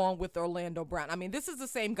something wrong with Orlando Brown. I mean, this is the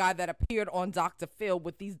same guy that appeared on Dr. Phil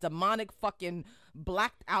with these demonic fucking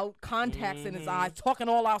blacked out contacts in his eyes, talking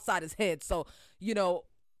all outside his head. So,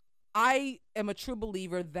 I am a true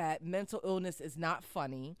believer that mental illness is not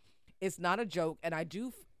funny. It's not a joke. And I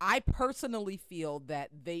personally feel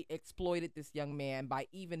that they exploited this young man by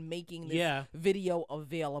even making this video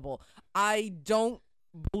available. I don't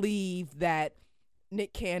believe that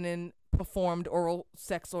Nick Cannon performed oral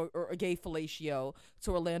sex or gay fellatio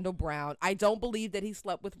to Orlando Brown. I don't believe that he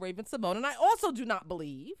slept with Raven Simone, and I also do not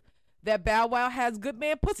believe that Bow Wow has good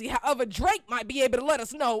man pussy. However, Drake might be able to let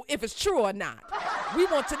us know if it's true or not. We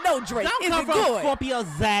want to know, Drake. Don't Is come it from good? Scorpio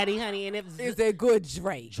Zaddy, honey. And if Is it good,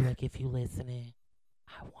 Drake? Drake, if you listening,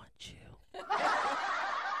 I want you.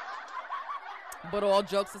 But all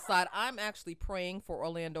jokes aside, I'm actually praying for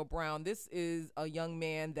Orlando Brown. This is a young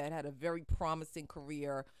man that had a very promising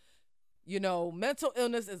career. You know, mental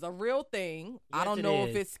illness is a real thing. I Yes, don't it know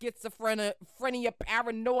if is. it's schizophrenia,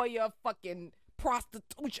 paranoia, fucking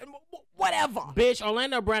prostitution, whatever. Bitch,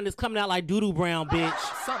 Orlando Brown is coming out like Doodoo Brown, bitch.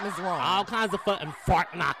 Something's wrong. All kinds of fucking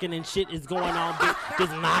fart knocking and shit is going on, bitch.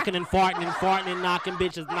 Just knocking and farting and knocking,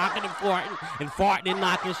 bitches. Knocking and farting and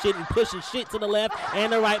knocking shit and pushing shit to the left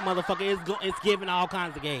and the right, motherfucker. It's giving all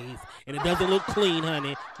kinds of gays. And it doesn't look clean,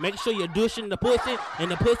 honey. Make sure you're douching the pussy and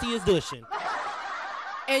the pussy is douching.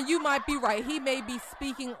 And you might be right. He may be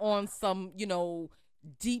speaking on some, you know,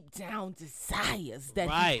 deep down desires that he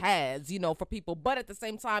Right. has, you know, for people. But at the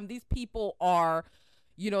same time, these people are,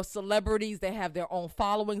 you know, celebrities. They have their own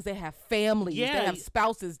followings. They have families. Yeah. They have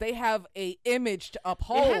spouses. They have a image to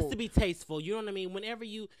uphold. It has to be tasteful. You know what I mean? Whenever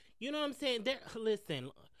you know what I'm saying?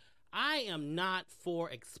 Listen, I am not for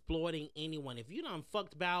exploiting anyone. If you done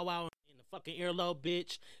fucked Bow Wow in the fucking earlobe,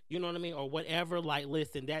 bitch, you know what I mean? Or whatever, like,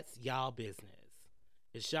 listen, that's y'all business.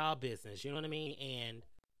 It's y'all business. You know what I mean? And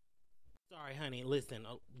sorry, honey, listen,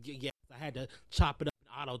 yes, I had to chop it up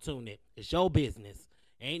and auto-tune it. It's your business.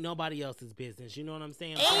 Ain't nobody else's business. You know what I'm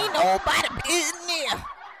saying? Ain't nobody business.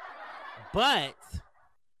 But,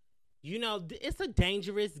 you know, it's a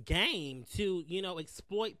dangerous game to, you know,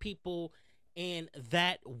 exploit people in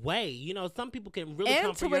that way. You know, some people can really come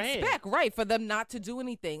And for to your head. expect, right, for them not to do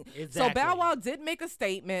anything. So Exactly. Bow Wow did make a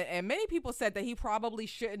statement, and many people said that he probably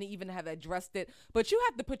shouldn't even have addressed it. But you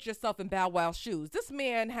have to put yourself in Bow Wow's shoes. This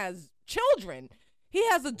man has children. He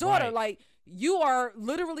has a daughter. Right. Like, you are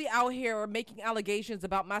literally out here making allegations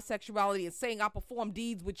about my sexuality and saying I performed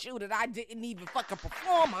deeds with you that I didn't even fucking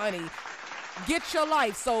perform, honey. Get your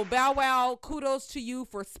life. So Bow Wow, kudos to you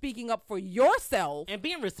for speaking up for yourself. And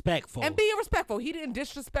being respectful. And being respectful. He didn't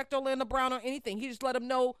disrespect Orlando Brown or anything. He just let him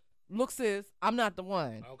know, look, sis, I'm not the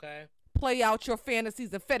one. Okay. Play out your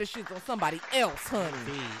fantasies and fetishes on somebody else, honey.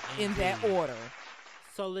 Indeed, In that indeed. order.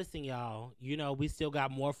 So listen, y'all. You know, we still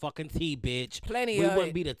got more fucking tea, bitch. Plenty we of wouldn't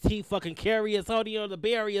it. be the tea fucking carriers, honey, or the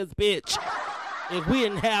barriers, bitch, if we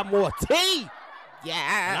didn't have more tea.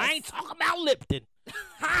 Yeah. And I ain't talking about Lipton.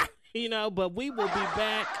 You know, but we will be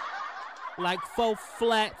back like 4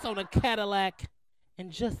 flats on a Cadillac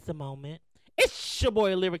in just a moment. It's your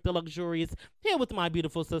boy Lyric the Luxurious here with my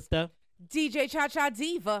beautiful sister. DJ Cha Cha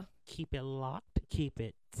Diva. Keep it locked, keep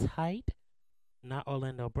it tight. Not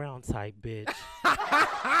Orlando Brown type, bitch.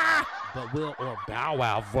 But or Bow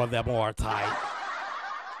Wow for them more tight.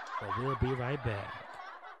 But we'll be right back.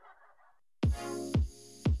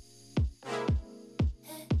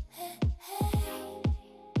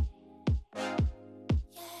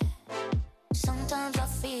 Sometimes I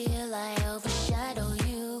feel I overshadow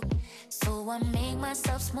you, so I make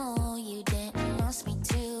myself small. You didn't ask me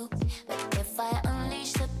to, but if I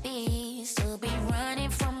unleash the beast, you'll be running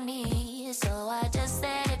from me. So I just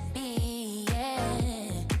let it be.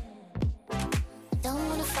 Yeah. Don't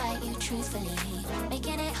wanna fight you truthfully,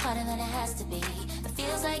 making it harder than it has to be. It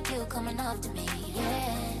feels like you coming after me.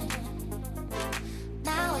 Yeah.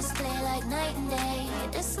 Now it's clear like night and day.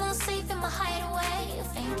 It's not safe in my hideaway. I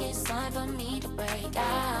think it's time for me to break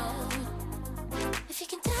out. If you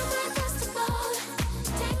can tell my dust to gold,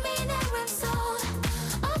 take me there I'm sold.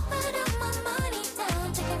 I'll put up my money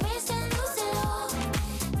down, take a risk and lose it all.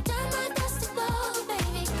 Turn my dust to gold,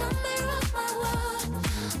 baby, come and rock my world.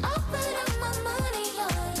 I'll put up my money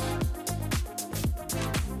on it.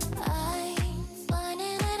 I'm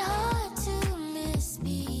finding it hard to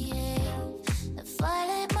misbehave. If I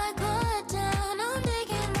let my guard down, I'm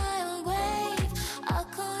digging my own grave. I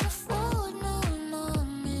can't afford no more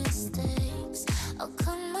mistakes. I'll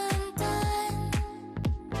come undone.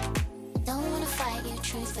 Don't wanna fight you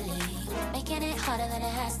truthfully, making it harder than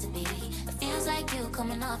it has to be. It feels like you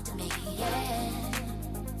coming after me, yeah.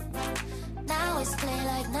 Now it's clear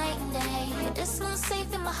like night and day. It's not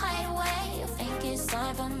safe in my hideaway. I think it's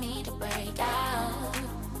time for me to break out.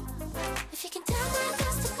 If you can tell my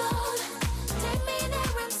dust to gold, take me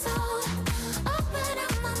there I'm sold. I'll put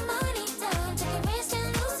up my money down, take a risk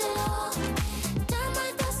and lose it all. Turn my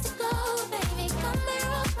dust to gold, baby, come and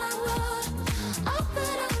rock my world. I'll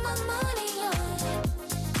put up my money on it.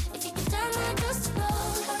 If you can turn my dust to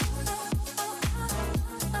gold,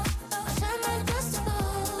 I'll turn my dust to gold.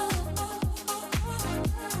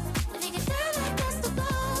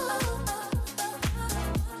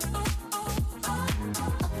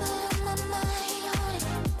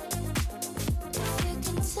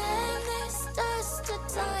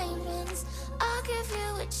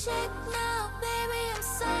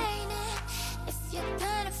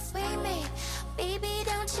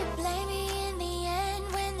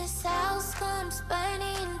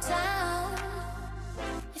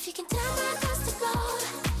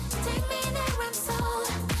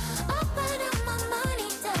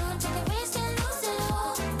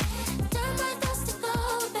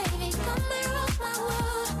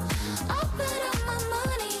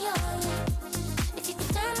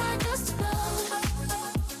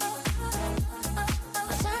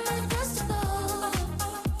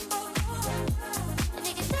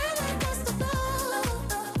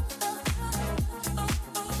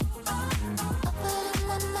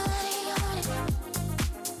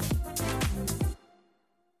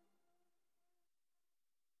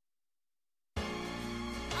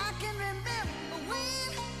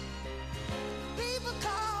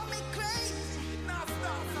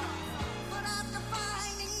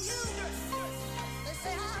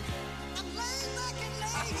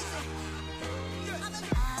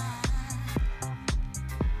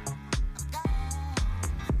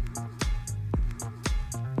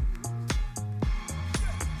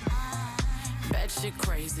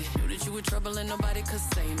 crazy. Knew that you were trouble and nobody could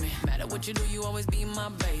save me. Matter what you do, you always be my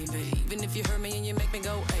baby. Even if you hurt me and you make me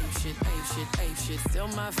go ape shit, ape shit, ape shit. Still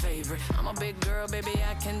my favorite. I'm a big girl, baby,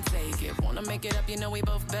 I can take it. Wanna make it up, you know we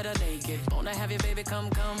both better naked. Wanna have your baby come.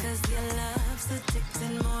 Cause your love's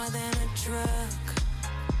addicting more than a drug.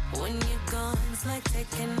 When you're gone, it's like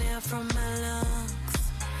taking air from my lungs.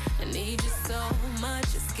 I need you so much,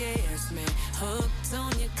 it scares me. Hooked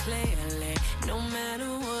on you clearly. No matter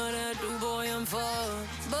what I do, boy, I'm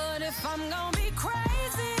fucked. But if I'm gonna be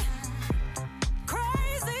crazy,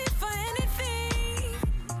 crazy for anything,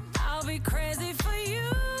 I'll be crazy for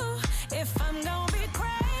you. If I'm gonna be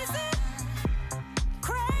crazy,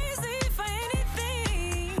 crazy for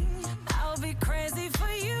anything, I'll be crazy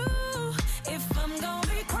for you. If I'm gonna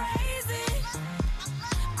be crazy,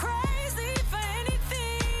 crazy for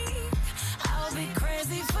anything, I'll be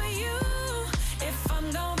crazy for you. If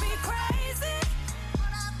I'm gonna be crazy,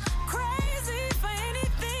 crazy for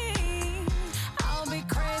anything, I'll be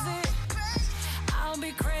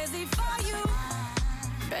crazy for you.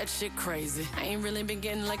 That shit crazy. I ain't really been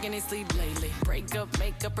getting like any sleep lately. Break up,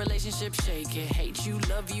 make up, relationship shake it. Hate you,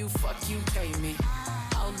 love you, fuck you, pay me.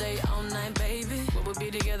 All day, all night, baby. Will we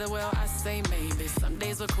be together? Well, I say maybe. Some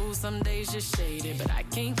days are cool, some days just shaded. But I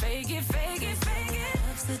can't fake it, fake it, fake it.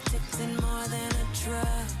 Love's addicting more than a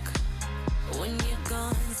drug. When you're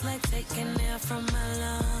gone, it's like taking air from my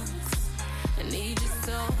lungs. I need you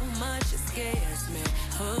so much, it scares me.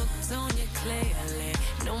 Hooked on you clearly.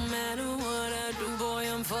 No matter what I do, boy,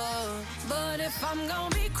 I'm fucked. But if I'm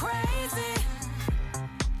gonna be crazy,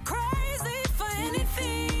 crazy for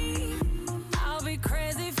anything, I'll be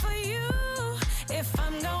crazy for you. If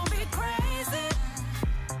I'm gonna be crazy,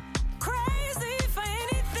 crazy for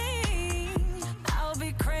anything, I'll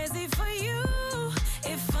be crazy for you.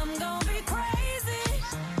 If I'm gonna be crazy,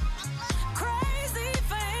 crazy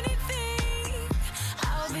for anything,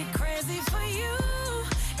 I'll be crazy for you.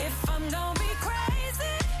 If I'm gonna be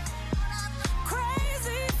crazy,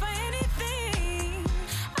 crazy for anything,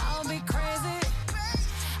 I'll be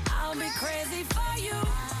crazy for you.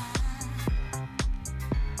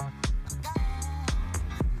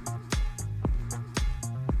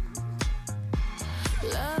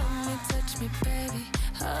 Love me, touch me, baby.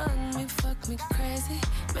 Hug me, fuck me crazy.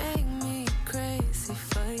 Make me crazy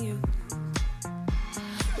for you.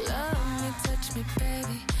 Love me, touch me,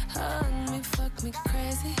 baby. Hug me, fuck me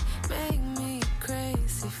crazy. Make me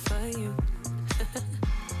crazy for you.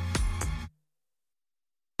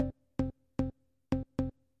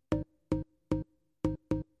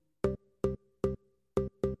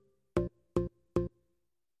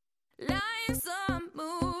 Life's a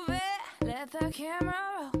movie, let the camera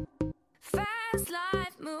roll. Fast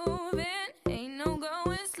life moving, ain't no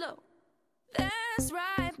going slow. That's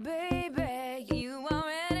right, baby, you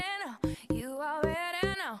already know. You already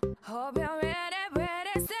know. Hope you're ready,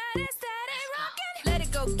 steady, rockin'. Let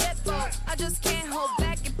it go, get bold. I just can't hold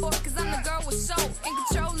back and forth, cause I'm the girl with soul. In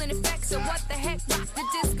control and effects, so what the heck? Rock the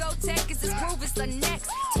discotheque, is this groove is the next.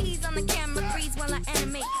 Tease on the camera, freeze while I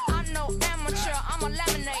animate. I'm no amateur, I'ma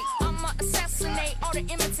laminate. I'ma assassinate all the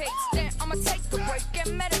imitates. Then I'ma take a break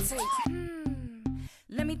and meditate.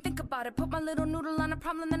 Let me think about it. Put my little noodle on a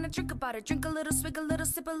problem, then I drink about it. Drink a little, swig a little,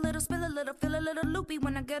 sip a little, spill a little, feel a little loopy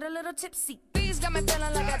when I get a little tipsy. Bees got me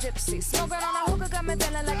feeling like a gypsy. Smoking on a hookah got me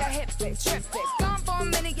feeling like a hippie. Trip it. Gone for a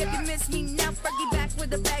minute if you miss me now. Fergie back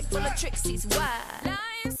with a bag full of trixies. Why?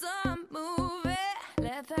 Life's a movie,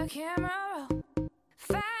 let the camera roll.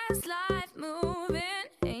 Fast life moving,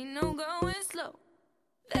 ain't no going slow.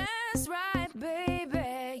 That's right,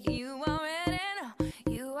 baby, you already know.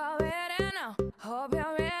 You already know. Hope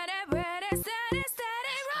you're ready, steady,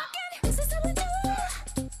 rockin'. This is how we do.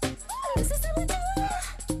 This is how we do.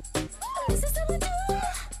 This is how we do.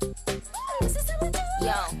 This is how we do.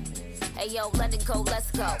 Yo, hey yo, let it go,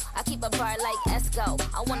 let's go. I keep a bar like Esco.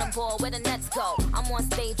 I wanna ball where the nets go. I'm on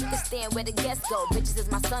stage, you can stand where the guests go. Bitches is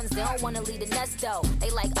my sons, they don't wanna leave the nest though. They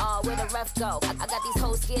like, oh, where the ref go? I got these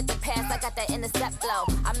hoes scared to pass, I got that intercept flow.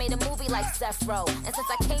 I made a movie like Seth Row, and since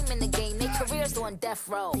I came in the game, they careers on death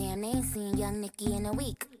row. Damn, they ain't seen Young Nicki in a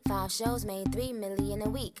week. 5 shows made 3 million a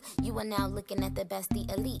week. You are now looking at the best, the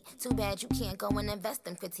elite. Too bad you can't go and invest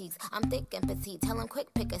in critiques. I'm thick and petite, tell them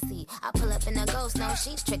quick pick a seat. I pull up in a ghost, no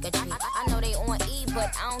sheets, trick or treat. I know they on E,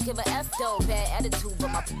 but I don't give a F though. Bad attitude, but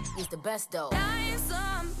my is the best though. Life's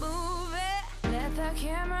a movie, let the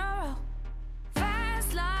camera roll.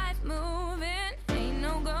 Fast life moving, ain't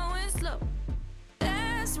no going slow.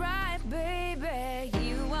 That's right, baby,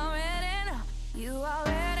 you already know. You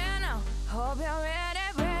already know. Hope you're ready.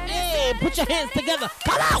 Hey, put your hands together.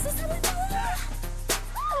 Come out. This is how we do it.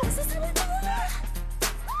 This is how we do it.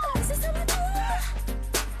 This is how we do it.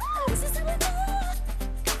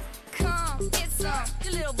 Come, get some,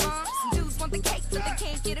 you little bumps. Dudes want the cake, but they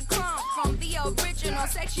can't get a crumb from the original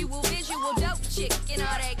sexual, visual, dope chick and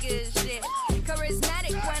all that good shit.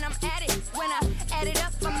 Charismatic when I'm at it. When I add it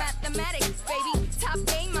up, I'm mathematics, baby. Top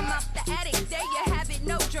game, I'm out the attic. There you have it,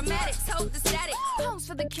 no dramatics, hold the static. Pose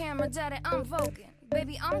for the camera, daddy, I'm voguing.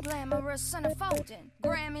 Baby, I'm glamorous and folding.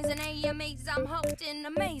 Grammys and AMAs, I'm holding.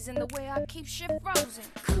 Amazing the way I keep shit frozen.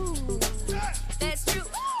 Cool, that's true.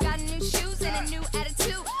 Got new shoes and a new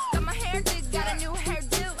attitude. Got my hair did, got a new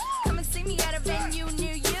hairdo. Come and see me at a venue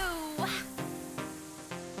near you. I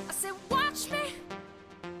said, watch me.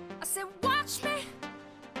 I said, watch me.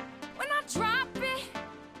 When I drop it,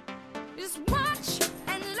 just watch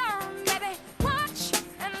and learn, baby. Watch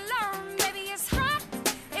and learn, baby. It's hot,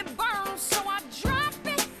 it burns, so I drop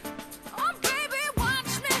it. Oh, baby,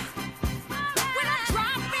 watch me. When I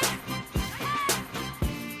drop it,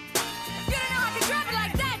 you didn't know I could drop it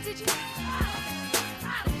like that, did you?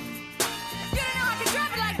 You didn't know I could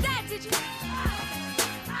drop it like that, did you?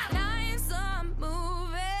 Nice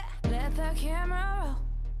movie, let the camera roll.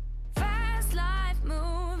 Fast life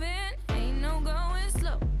moving, ain't no going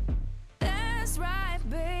slow. That's right,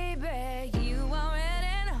 baby. You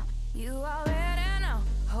already know. You already know.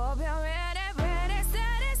 Hope you're ready, ready,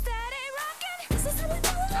 steady, steady, rocking. This is how we do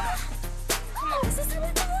it. Come on. This is how we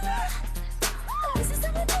do it. This is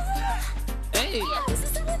how we do it. Hey. This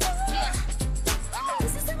is how we do it.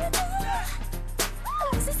 This is how we do it.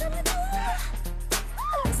 This is how we do it.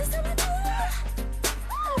 This is how we do it.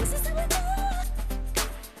 This is how we do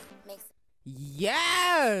it.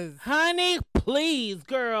 Yes. Honey, please,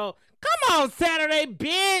 girl. Come on, Saturday,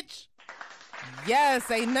 bitch. Yes,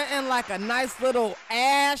 ain't nothing like a nice little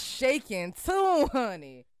ass shaking tune,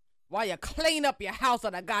 honey. While you clean up your house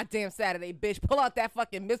on a goddamn Saturday, bitch. Pull out that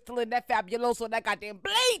fucking Mistolin, that Fabuloso, that goddamn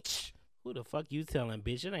bleach. Who the fuck you telling,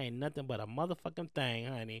 bitch? It ain't nothing but a motherfucking thing,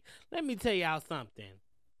 honey. Let me tell y'all something.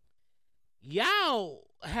 Y'all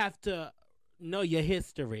have to know your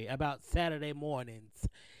history about Saturday mornings.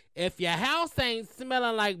 If your house ain't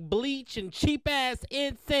smelling like bleach and cheap ass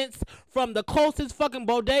incense from the closest fucking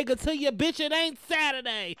bodega to you, bitch, it ain't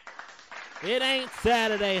Saturday. It ain't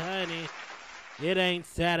Saturday, honey. It ain't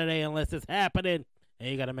Saturday unless it's happening. And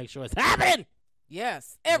you gotta make sure it's happening.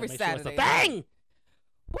 Yes, every Make sure Saturday. it's a thing.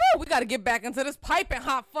 Woo, we gotta get back into this piping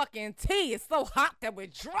hot fucking tea. It's so hot that we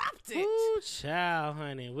dropped it. Ooh, child,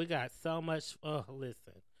 honey. We got so much. Oh,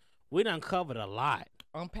 listen. We done covered a lot.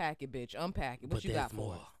 Unpack it, bitch. Unpack it. What But you there's got for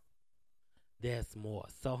more. us? There's more.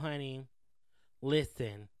 So, honey,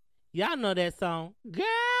 listen. Y'all know that song.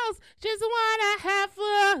 Girls just wanna have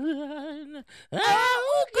fun.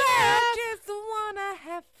 Oh, girls. Just wanna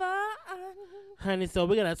have fun. Honey, so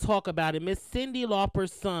we're going to talk about it. Miss Cyndi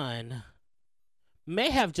Lauper's son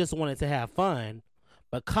may have just wanted to have fun,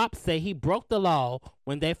 but cops say he broke the law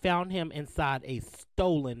when they found him inside a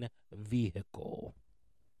stolen vehicle.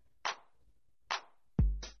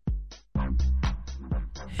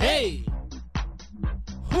 Hey!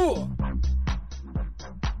 Huh.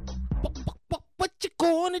 What you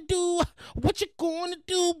gonna do? What you gonna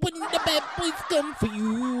do when the bad boys come for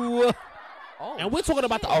you? Oh, And we're talking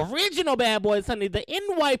about the original Bad Boys, honey. The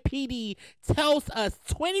NYPD tells us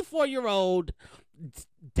 24-year-old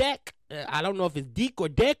Deck, I don't know if it's Deke or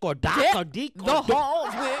Deck or Doc or Deke the or Dick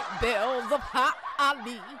halls with bells of Hot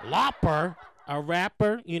Ali. Lauper, a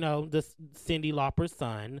rapper, you know, the Cyndi Lauper's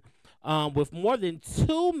son, with more than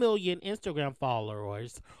 2 million Instagram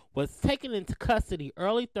followers, was taken into custody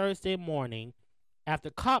early Thursday morning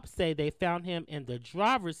after cops say they found him in the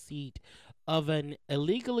driver's seat of an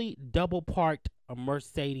illegally double-parked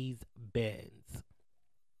Mercedes-Benz.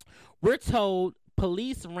 We're told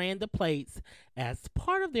police ran the plates as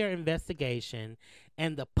part of their investigation,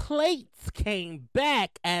 and the plates came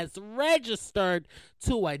back as registered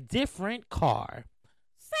to a different car.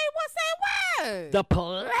 Say what? The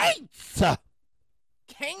plates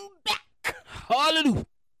Came back. hallelujah,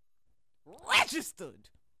 Registered.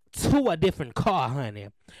 to a different car, honey.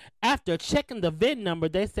 After checking the VIN number,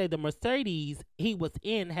 they say the Mercedes he was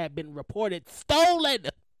in had been reported stolen,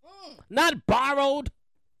 not borrowed,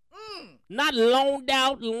 not loaned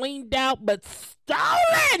out, leaned out, but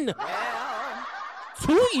stolen Well,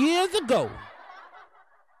 2 years ago.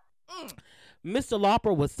 Mr.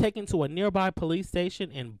 Lauper was taken to a nearby police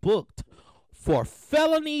station and booked for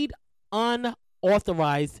felony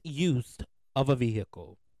unauthorized use of a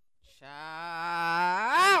vehicle.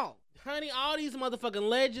 child. Honey, all these motherfucking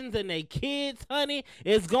legends and their kids, honey,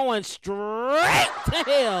 is going straight to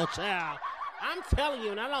hell, child. I'm telling you,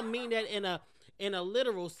 and I don't mean that in a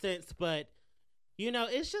literal sense, but you know,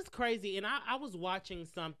 it's just crazy. And I was watching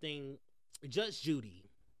something, Judge Judy.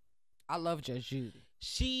 I love Judge Judy.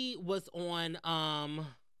 She was on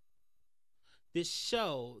this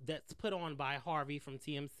show that's put on by Harvey from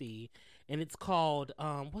TMC, and it's called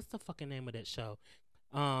what's the fucking name of that show?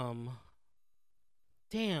 Damn,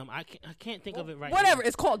 I can't think of it right Whatever, now.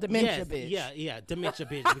 it's called Dementia Yes, Bitch. Yeah, Dementia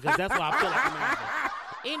Bitch, because that's what I feel like I'm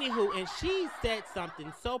having. Anywho, and she said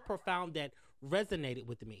something so profound that resonated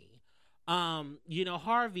with me. You know,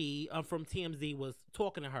 Harvey from TMZ was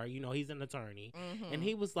talking to her. You know, he's an attorney, and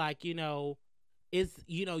he was like, you know,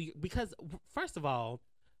 because first of all,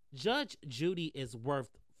 Judge Judy is worth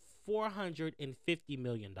 $450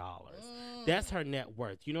 million. That's her net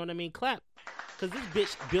worth. You know what I mean? Clap. Because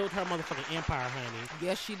this bitch built her motherfucking empire, honey.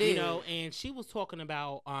 Yes, she did. You know, and she was talking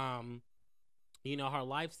about, you know, her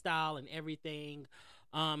lifestyle and everything.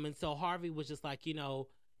 And so Harvey was just like, you know,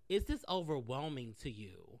 is this overwhelming to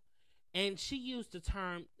you? And she used the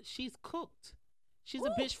term, she's cooked. She's a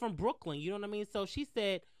bitch from Brooklyn. You know what I mean? So she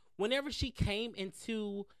said whenever she came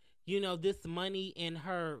into, you know, this money in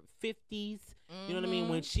her 50s, you know what I mean?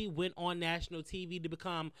 When she went on national TV to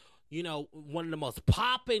become, you know, one of the most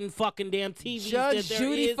popping fucking damn TVs Judge that there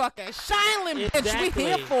Judy is. fucking Shineland, bitch. Exactly. We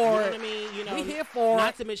here for You know it. what I mean? You know, We here for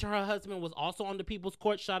not it. to mention her husband was also on the People's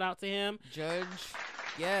Court. Shout out to him. Judge,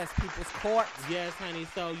 yes, People's Court. Yes, honey.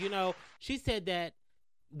 So, you know, she said that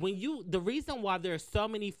the reason why there are so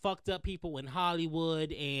many fucked up people in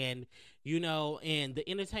Hollywood and, you know, and the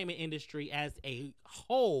entertainment industry as a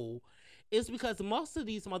whole is because most of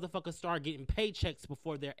these motherfuckers start getting paychecks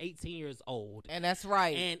before they're 18 years old. And that's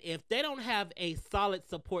right. And if they don't have a solid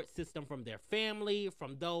support system from their family,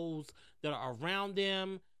 from those that are around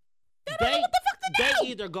them, they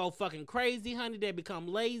either go fucking crazy, honey, they become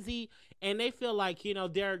lazy, and they feel like, you know,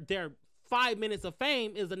 their 5 minutes of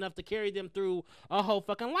fame is enough to carry them through a whole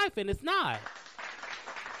fucking life, and it's not.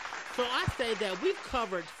 So I say that we've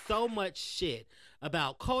covered so much shit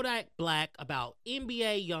about Kodak Black, about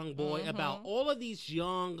NBA YoungBoy, about all of these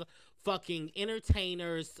young fucking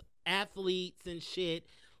entertainers, athletes, and shit.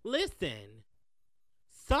 Listen,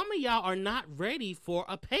 some of y'all are not ready for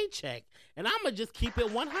a paycheck, and I'm going to just keep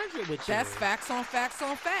it 100 with you. That's facts on facts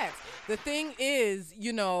on facts. The thing is,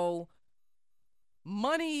 you know,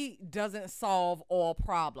 money doesn't solve all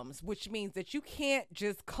problems, which means that you can't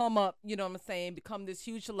just come up, you know what I'm saying, become this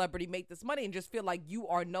huge celebrity, make this money, and just feel like you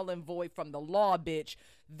are null and void from the law, bitch.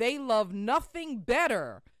 They love nothing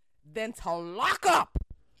better than to lock up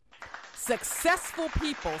successful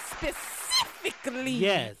people,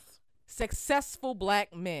 specifically successful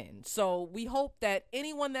black men. So we hope that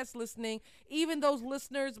anyone that's listening, even those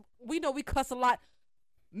listeners, we know we cuss a lot,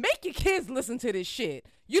 make your kids listen to this shit.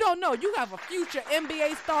 You don't know. You have a future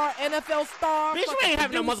NBA star, NFL star. Bitch, you ain't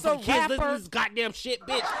having no motherfucking kids listen to this goddamn shit,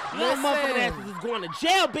 bitch. No motherfucking asses is going to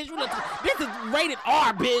jail, bitch. This is rated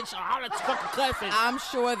R, bitch. All that fucking cussing. I'm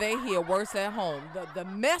sure they hear worse at home. The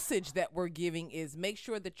message that we're giving is make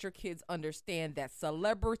sure that your kids understand that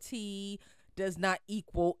celebrity does not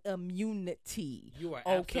equal immunity. You are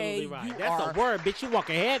okay? absolutely right. You That's are, a word, bitch. You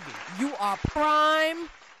walking heavy. You are prime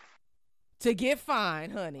to get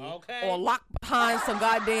fined, honey. Okay. Or locked behind some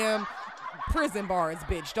goddamn prison bars,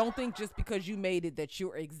 bitch. Don't think just because you made it that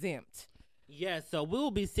you're exempt. Yeah, so we will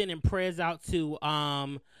be sending prayers out to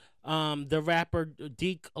the rapper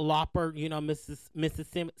Deke Lauper, you know, Mrs.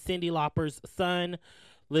 Cyndi Lauper's son.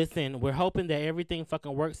 Listen, we're hoping that everything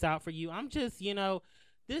fucking works out for you. I'm just, you know,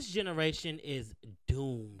 this generation is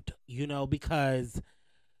doomed, you know, because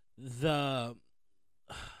the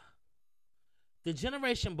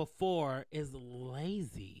generation before is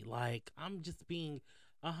lazy. Like, I'm just being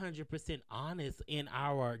 100% honest in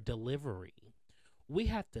our delivery. We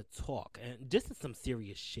have to talk, and this is some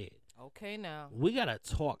serious shit. Okay, now. We gotta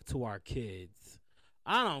talk to our kids.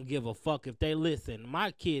 I don't give a fuck if they listen.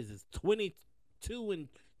 My kids is 22 and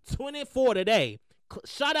 24 today.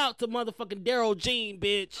 Shout out to motherfucking Daryl Jean,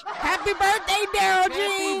 bitch. Happy birthday, Daryl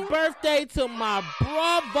Jean. Happy birthday to my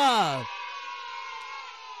brother.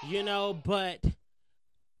 You know, but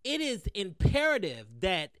it is imperative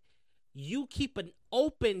that you keep an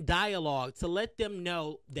open dialogue to let them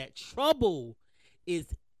know that trouble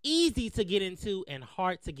is easy to get into and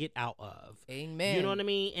hard to get out of. Amen. You know what I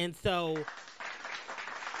mean? And so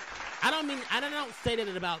I don't say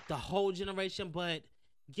that about the whole generation, but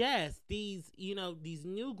yes, these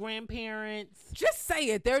new grandparents. Just say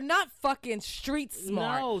it. They're not fucking street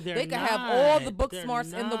smart. No, they're They can not. have all the book They're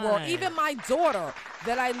smarts in the world. not. Even my daughter,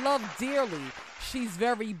 that I love dearly, she's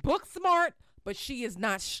very book smart, but she is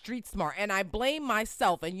not street smart. And I blame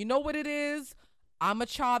myself. And you know what it is? I'm a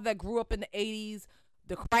child that grew up in the 80s.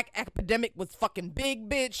 The crack epidemic was fucking big,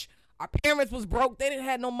 bitch. our parents was broke. They didn't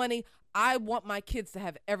have no money. I want my kids to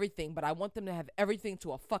have everything, but I want them to have everything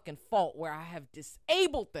to a fucking fault where I have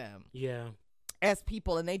disabled them Yeah. as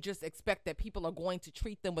people, and they just expect that people are going to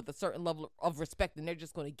treat them with a certain level of respect, and they're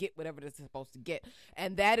just going to get whatever they're supposed to get.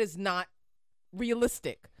 And that is not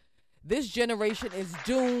realistic. This generation is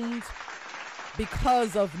doomed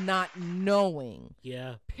because of not knowing.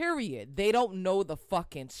 Yeah. Period. They don't know the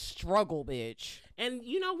fucking struggle, bitch. And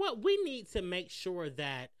you know what? We need to make sure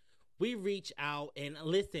that we reach out and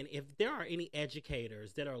listen. If there are any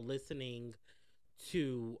educators that are listening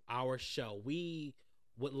to our show, we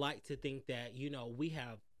would like to think that, you know, we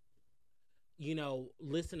have, you know,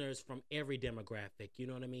 listeners from every demographic, you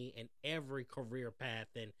know what I mean? And every career path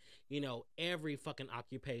and, you know, every fucking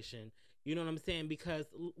occupation. You know what I'm saying? Because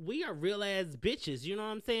we are real ass bitches. You know what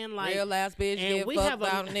I'm saying? Like Real ass bitch, and get we fucked have a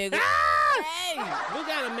about, nigga. Hey! We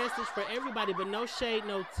got a message for everybody, but no shade,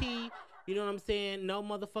 no tea. You know what I'm saying? No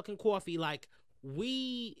motherfucking coffee. Like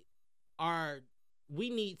we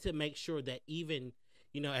need to make sure that even,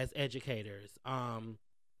 you know, as educators,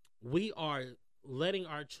 we are letting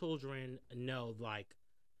our children know, like,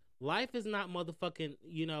 life is not motherfucking,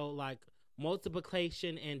 you know, like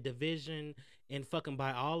multiplication and division and fucking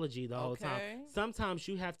biology the whole time. Sometimes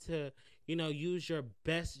you have to, you know, use your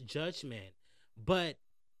best judgment, but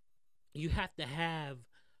you have to have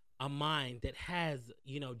a mind that has,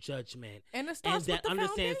 you know, judgment And it starts that with the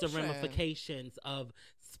understands the foundation. ramifications of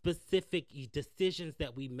specific decisions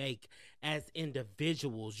that we make as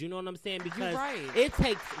individuals. You know what I'm saying? Because right. it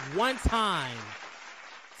takes one time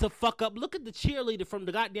to fuck up. Look at the cheerleader from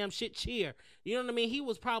the goddamn shit cheer. You know what I mean? He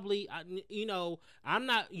was probably, you know, I'm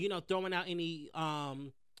not, you know, throwing out any,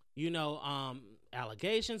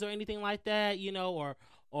 allegations or anything like that, you know,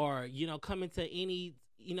 or, you know, coming to any,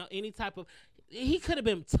 you know, any type of, he could have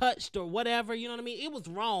been touched or whatever, you know what I mean? It was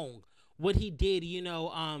wrong what he did, you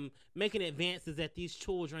know, making advances at these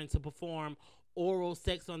children to perform oral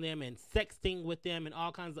sex on them and sexting with them and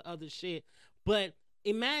all kinds of other shit. But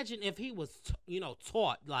imagine if he was, you know,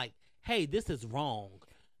 taught like, hey, this is wrong.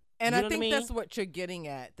 And You know I what think mean? that's what you're getting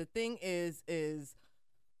at. The thing is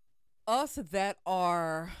us that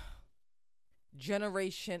are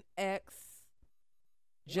Generation X,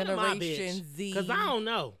 Generation Z, Because I don't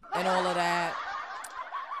know. and all of that,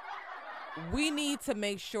 we need to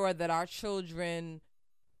make sure that our children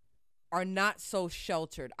are not so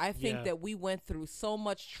sheltered. I think Yeah. that we went through so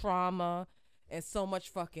much trauma and so much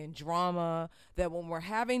fucking drama that when we're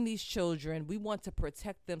having these children, we want to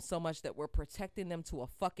protect them so much that we're protecting them to a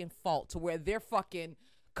fucking fault, to where their fucking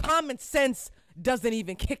common sense doesn't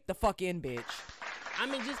even kick the fuck in, bitch. I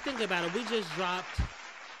mean, just think about it. We just dropped,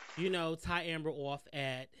 you know, Ty Amber off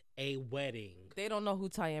at a wedding. They don't know who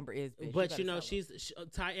Ty Amber is, bitch. But, gotta you know, tell them.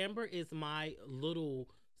 Ty Amber is my little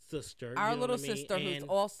sister. Our you know little what I mean? sister, who's And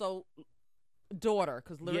also daughter,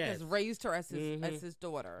 because Lyric Yes. has raised her as his Mhm.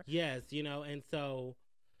 daughter. yes, you know, and so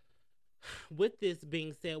with this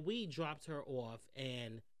being said, we dropped her off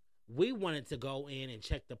and we wanted to go in and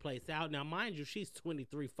check the place out. Now, mind you, she's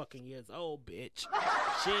 23 fucking years old, bitch.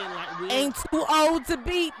 She ain't like we Ain't too old to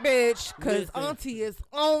beat, bitch, because Listen. Auntie is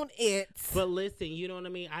on it. But listen, you know what I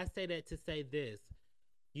mean? I say that to say this.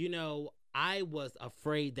 You know, I was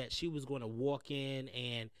afraid that she was going to walk in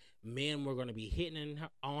and men were going to be hitting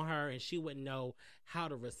on her and she wouldn't know how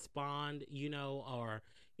to respond, you know, or,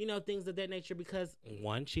 you know, things of that nature because,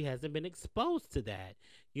 one, she hasn't been exposed to that,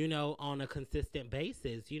 you know, on a consistent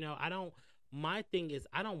basis. You know, my thing is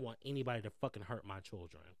I don't want anybody to fucking hurt my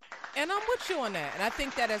children. And I'm with you on that. And I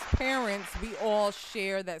think that as parents, we all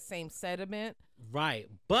share that same sentiment. Right.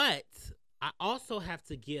 But I also have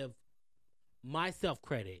to give myself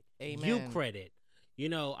credit. Amen. You credit. You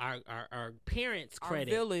know, our parents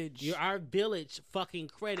credit. Our village. Our village fucking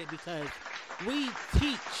credit because we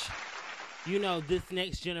teach, you know, this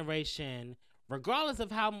next generation, regardless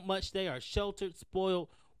of how much they are sheltered, spoiled,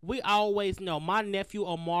 we always know. My nephew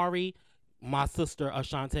Omari, my sister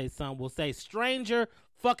Ashante's son, will say stranger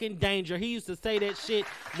fucking danger. He used to say that shit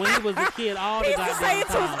when he was a kid all the He used to goddamn say it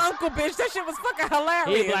to his time. uncle, bitch. That shit was fucking He'd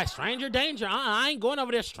hilarious. be like, stranger danger. I ain't going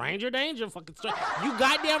over there. Stranger danger. Fucking you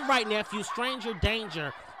goddamn right, nephew. Stranger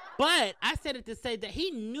danger. But I said it to say that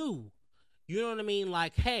he knew, you know what I mean?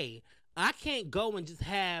 Like, hey, I can't go and just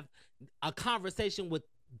have a conversation with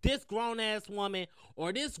this grown-ass woman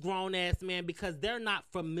or this grown-ass man because they're not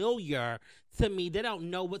familiar to me. They don't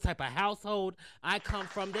know what type of household I come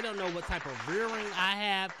from. They don't know what type of rearing I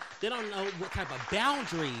have. They don't know what type of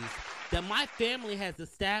boundaries that my family has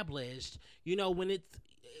established, you know, when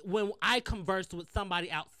I converse with somebody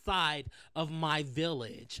outside of my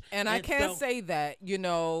village. And I can so- say that, you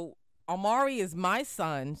know, Amari is my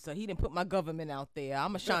son, so he didn't put my government out there.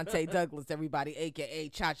 I'm Ashante Douglas, everybody, a.k.a.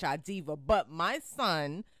 Cha-Cha Diva. But my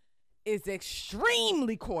son is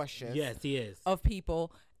extremely cautious. Yes, he is. Of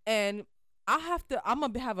people. And I'm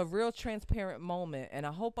going to have a real transparent moment, and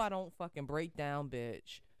I hope I don't fucking break down,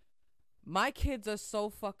 bitch. My kids are so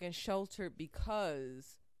fucking sheltered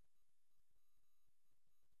because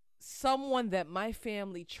someone that my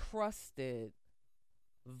family trusted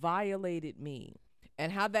violated me.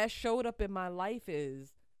 And how that showed up in my life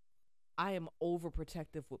is I am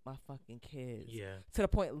overprotective with my fucking kids. Yeah. To the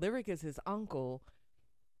point, Lyric is his uncle.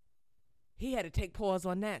 He had to take pause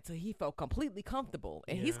on that till he felt completely comfortable.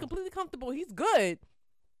 And he's completely comfortable. He's good.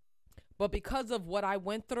 But because of what I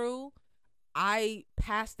went through, I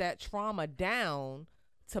passed that trauma down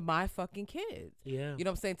to my fucking kids. Yeah. You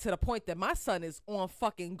know what I'm saying? To the point that my son is on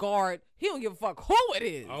fucking guard. He don't give a fuck who it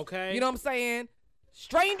is. Okay. You know what I'm saying?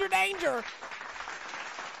 Stranger danger.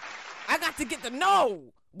 I got to get to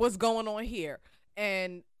know what's going on here.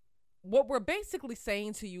 And what we're basically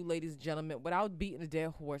saying to you, ladies and gentlemen, without beating a dead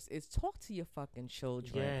horse, is talk to your fucking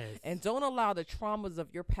children. Yes. And don't allow the traumas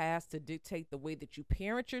of your past to dictate the way that you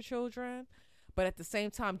parent your children. But at the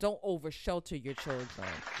same time, don't over-shelter your children.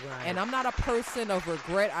 Right. And I'm not a person of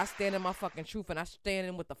regret. I stand in my fucking truth, and I stand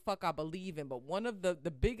in what the fuck I believe in. But one of the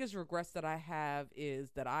biggest regrets that I have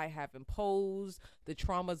is that I have imposed the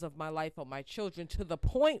traumas of my life on my children to the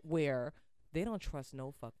point where they don't trust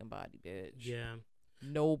no fucking body, bitch. Yeah.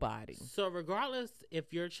 Nobody. So regardless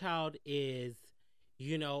if your child is,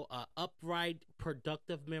 a upright,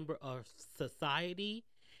 productive member of society,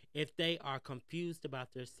 if they are confused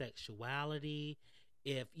about their sexuality,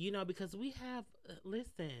 because we have,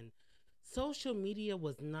 social media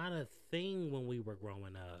was not a thing when we were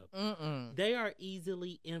growing up. Mm-mm. They are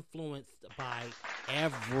easily influenced by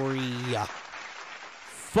every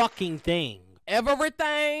fucking thing.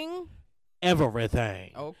 Everything.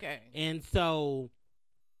 Okay. And so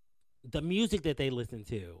the music that they listen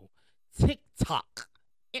to, TikTok,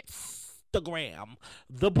 Instagram,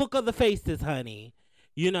 the book of the faces, honey.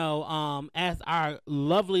 As our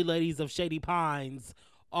lovely ladies of Shady Pines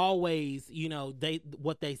always,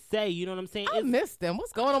 what they say, you know what I'm saying? I miss them.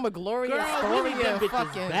 What's going on with Gloria, Girl, we need them Storia, bitches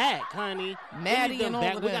fucking back, honey. Maddie We need them and all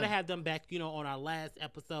back. of We them. gotta have them back, on our last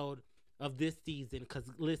episode of this season. Because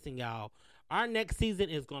listen, y'all, our next season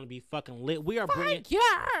is gonna be fucking lit. We are bringing,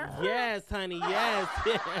 yes, honey, yes.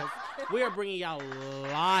 We are bringing y'all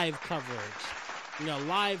live coverage,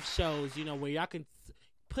 live shows, where y'all can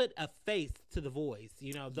put a face to the voice,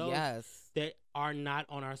 those that are not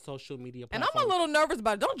on our social media And platforms. I'm a little nervous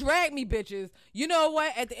about it. Don't drag me, bitches. You know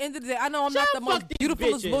what? At the end of the day, I know I'm not the most these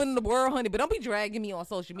beautifulest bitches. woman in the world, honey, but don't be dragging me on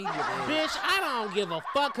social media, bitch. Bitch, I don't give a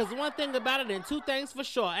fuck, because one thing about it and two things for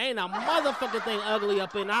sure. Ain't a motherfucking thing ugly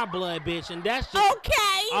up in our blood, bitch, and that's just...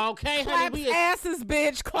 Okay, honey, Claps we... asses,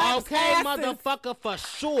 bitch. Claps Okay, asses. motherfucker, for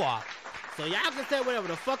sure. So y'all can say whatever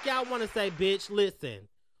the fuck y'all want to say, bitch. Listen,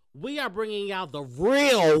 we are bringing y'all the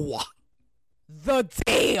real... The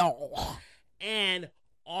deal. And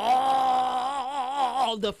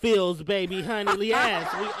all the feels, baby, honey. Yes,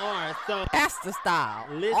 we are. So Pastor style.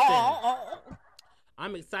 listen,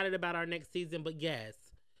 I'm excited about our next season, but yes,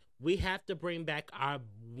 we have to bring back our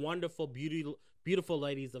wonderful, beautiful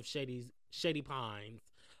ladies of Shady Pines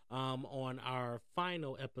on our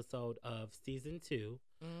final episode of season 2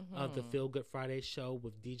 of the Feel Good Friday show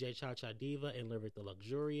with DJ Cha-Cha Diva and Lyric the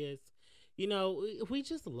Luxurious. We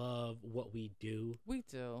just love what we do. We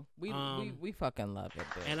do. We fucking love it,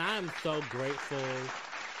 bitch. And I am so grateful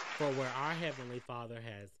for where our Heavenly Father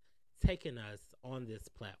has taken us on this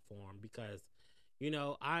platform because,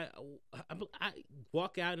 I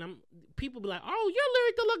walk out and people be like, oh, you're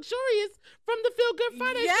Lyric the Luxurious from the Feel Good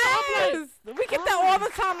Friday show. I'm Yes. We get that all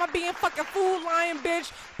the time. I'm being fucking Food Lion,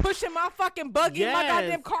 bitch, pushing my fucking buggy in my Yes.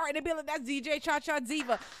 goddamn car, and they be like, that's DJ Cha-Cha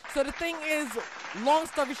Diva. So the thing is, long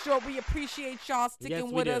story short, we appreciate y'all sticking Yes,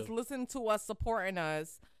 we with us, do. listening to us, supporting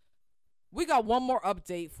us. We got one more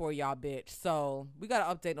update for y'all, bitch. So we got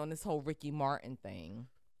an update on this whole Ricky Martin thing.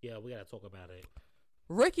 Yeah, we got to talk about it.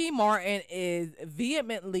 Ricky Martin is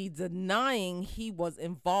vehemently denying he was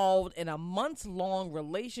involved in a months-long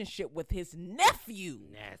relationship with his nephew.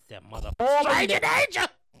 Nasty motherfucker.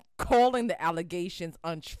 Calling the allegations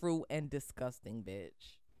untrue and disgusting,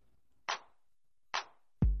 bitch.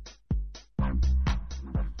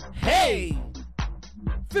 Hey!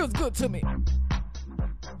 Feels good to me.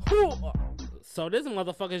 So this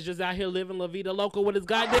motherfucker's just out here living La Vida Loca with his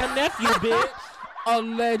goddamn nephew, bitch.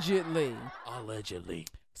 Allegedly. Allegedly.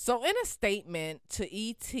 So in a statement to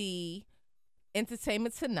ET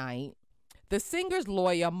Entertainment Tonight, The singer's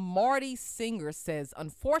lawyer, Marty Singer, says,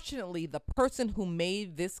 unfortunately, the person who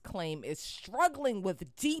made this claim is struggling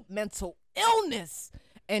with deep mental illness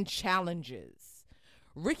and challenges.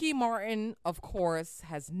 Ricky Martin, of course,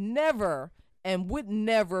 has never and would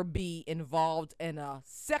never be involved in a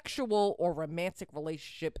sexual or romantic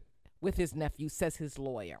relationship with his nephew, says his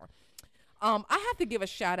lawyer. I have to give a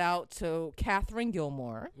shout out to Catherine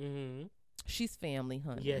Gilmore. Mm-hmm. She's family,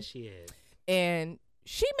 honey. Yes, she is. And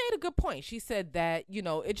she made a good point. She said that,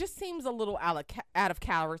 it just seems a little out of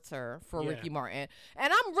character for Ricky Martin.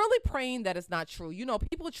 And I'm really praying that it's not true.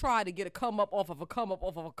 People try to get a come up off of a come up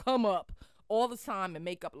off of a come up all the time and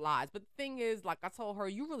make up lies. But the thing is, like I told her,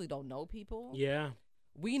 you really don't know people. Yeah.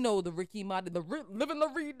 We know the Ricky Martin, living la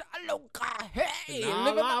vida loca. Hey, Nah,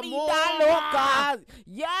 living la la vida loca.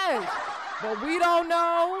 Yes. But we don't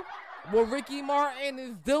know what Ricky Martin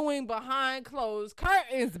is doing behind closed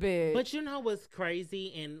curtains, bitch. But you know what's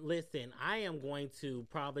crazy? And listen, I am going to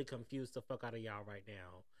probably confuse the fuck out of y'all right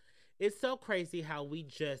now. It's so crazy how we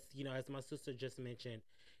just, as my sister just mentioned,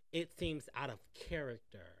 it seems out of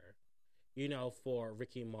character, for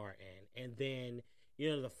Ricky Martin. And then,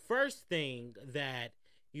 the first thing that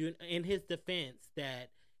in his defense that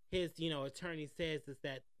his, attorney says is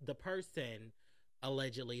that the person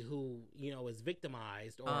allegedly who, is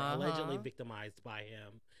victimized or allegedly victimized by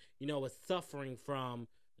him, is suffering from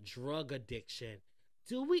drug addiction.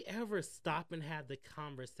 Do we ever stop and have the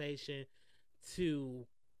conversation to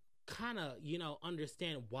kind of,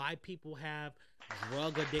 understand why people have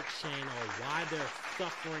drug addiction or why they're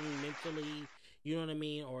suffering mentally, you know what I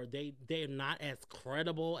mean? Or they're not as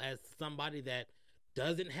credible as somebody that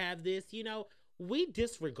doesn't have this, we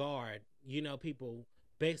disregard, people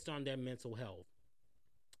based on their mental health.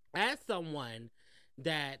 As someone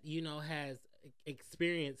that, has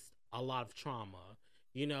experienced a lot of trauma,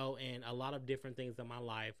 and a lot of different things in my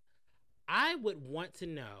life, I would want to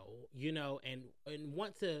know, and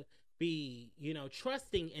want to be,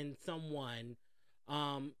 trusting in someone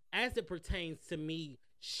as it pertains to me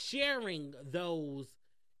sharing those,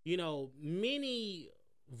 many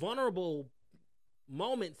vulnerable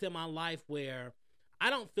moments in my life where I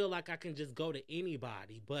don't feel like I can just go to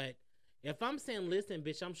anybody. But if I'm saying, listen,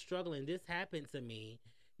 bitch, I'm struggling, this happened to me,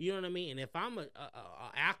 you know what I mean? And if I'm a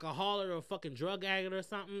alcoholic or a fucking drug addict or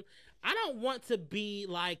something, I don't want to be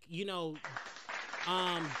like,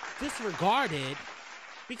 disregarded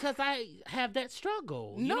because I have that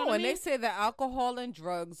struggle. You know what I mean? They say that alcohol and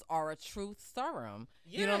drugs are a truth serum.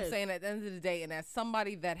 Yes. You know what I'm saying? At the end of the day, and as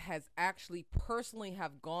somebody that has actually personally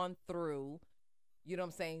have gone through,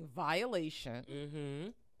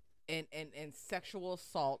 violation and sexual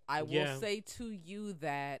assault, I will say to you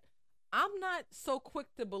that I'm not so quick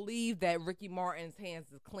to believe that Ricky Martin's hands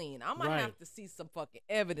is clean. I might have to see some fucking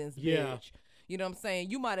evidence, bitch. You know what I'm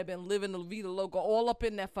saying? You might have been living the Vida Loca all up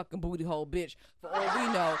in that fucking booty hole, bitch. For all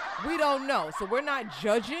we know, we don't know. So we're not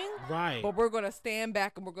judging, right? But we're gonna stand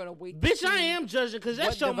back and we're gonna wait. Bitch, I am judging because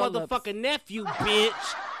that's your motherfucking nephew,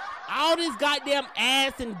 bitch. All this goddamn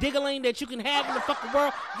ass and diggling that you can have in the fucking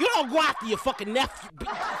world, you don't go after your fucking nephew.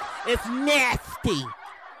 It's nasty.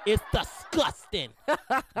 It's disgusting.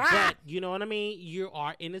 But, you know what I mean? You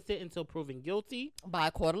are innocent until proven guilty. By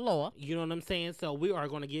a court of law. You know what I'm saying? So we are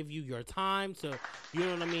going to give you your time to, you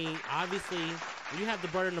know what I mean? Obviously, you have the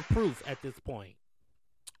burden of proof at this point.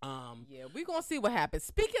 Yeah, we're going to see what happens.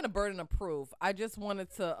 Speaking of burden of proof, I just wanted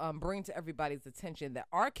to bring to everybody's attention that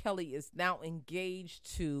R. Kelly is now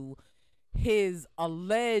engaged to his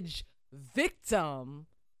alleged victim,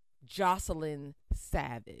 Jocelyn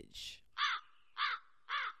Savage.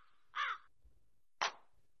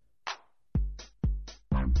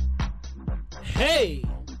 Hey!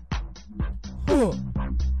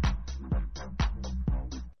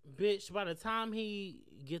 Bitch, by the time he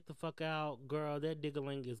get the fuck out, girl, that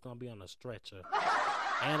diggling is gonna be on a stretcher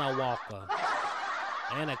and a walker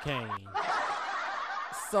and a cane.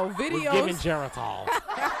 So videos giving Geritol.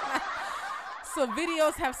 So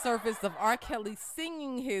videos have surfaced of R. Kelly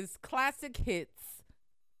singing his classic hits.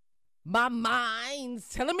 My mind's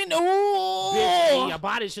telling me no. Bitch, hey, your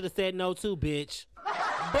body should have said no too, bitch.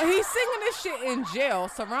 But he's singing this shit in jail,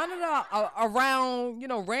 surrounded around,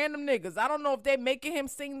 random niggas. I don't know if they're making him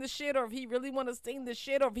sing the shit or if he really want to sing the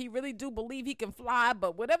shit or if he really do believe he can fly.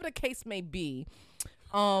 But whatever the case may be,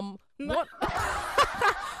 one of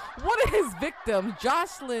his victims,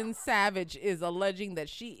 Jocelyn Savage, is alleging that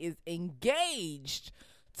she is engaged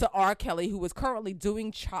to R. Kelly, who is currently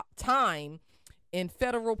doing time in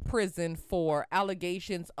federal prison for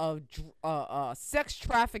allegations of sex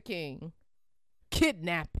trafficking,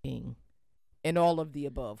 kidnapping, and all of the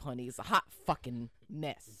above, honey. It's a hot fucking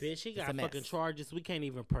mess. Bitch, he It's got a mess. fucking charges we can't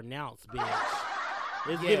even pronounce, bitch.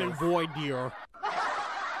 It's Yes. giving void dear.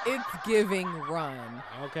 It's giving run.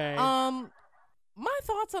 Okay. My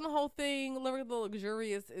thoughts on the whole thing, Lyric the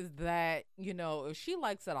Luxurious, is that, you know, if she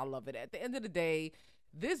likes it, I love it. At the end of the day,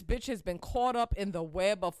 this bitch has been caught up in the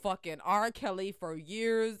web of fucking R. Kelly for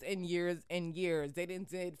years and years and years. They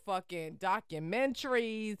did fucking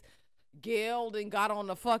documentaries. Gail done got on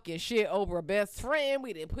the fucking shit over a best friend.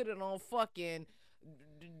 We didn't put it on fucking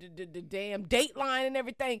the damn Dateline and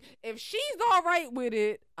everything. If she's all right with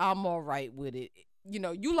it, I'm all right with it. You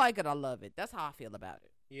know, you like it, I love it. That's how I feel about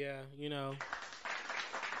it. Yeah, you know.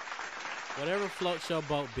 Whatever floats your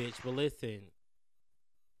boat, bitch. But listen,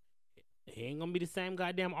 he ain't gonna be the same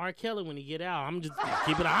goddamn R. Kelly when he get out. I'm just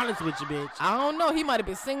keeping it honest with you, bitch. I don't know. He might have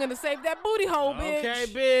been singing to save that booty hole, bitch. Okay,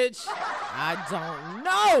 bitch. I don't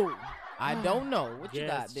know. I don't know. What you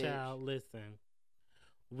got, Yes, bitch? child. Listen,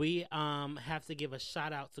 we have to give a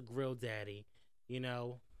shout out to Grill Daddy. You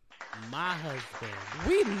know, my husband.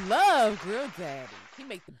 We love Grill Daddy. He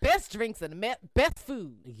make the best drinks and the best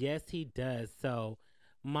food. Yes, he does. So,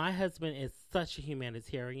 my husband is such a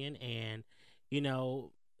humanitarian, and you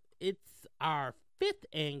know, it's our 5th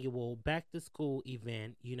annual back to school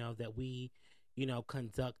event. You know that we, you know,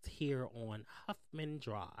 conduct here on Huffman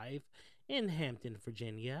Drive in Hampton,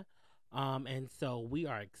 Virginia. And so we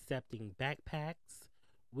are accepting backpacks.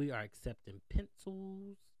 We are accepting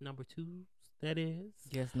pencils, number 2s, that is.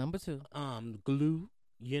 Yes, number 2. Glue,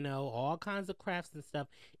 you know, all kinds of crafts and stuff.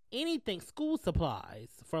 Anything, school supplies,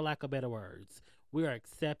 for lack of better words. We are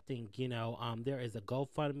accepting, you know, there is a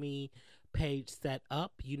GoFundMe page set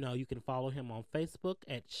up. You know, you can follow him on Facebook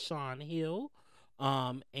at Sean Hill.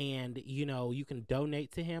 And, you know, you can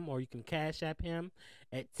donate to him or you can Cash App him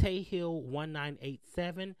at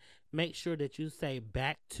Tayhill1987. Make sure that you say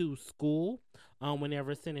back to school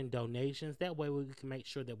whenever sending donations. That way we can make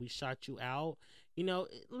sure that we shout you out. You know,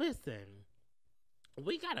 listen,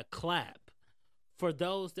 we got to clap for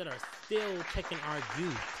those that are still taking our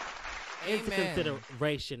youth into Amen.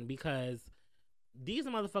 consideration, because these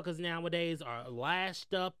motherfuckers nowadays are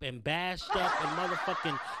lashed up and bashed up and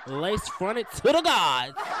motherfucking lace fronted to the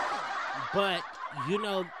gods. But, you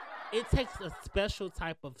know, it takes a special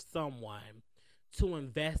type of someone to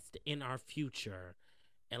invest in our future.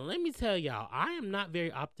 And let me tell y'all, I am not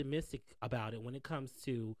very optimistic about it when it comes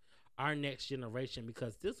to our next generation,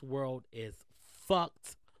 because this world is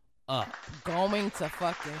fucked up. Going to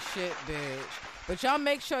fucking shit, bitch. But y'all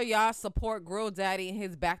make sure y'all support Grill Daddy in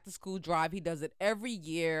his back to school drive. He does it every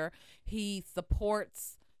year. He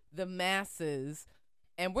supports the masses.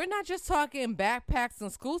 And we're not just talking backpacks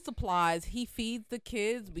and school supplies. He feeds the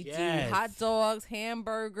kids. We do hot dogs,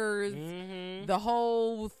 hamburgers, the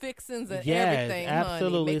whole fixings and everything,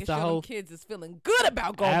 absolutely. honey. Making It's a sure whole- them kids is feeling good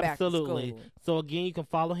about going back to Absolutely. school. So again, you can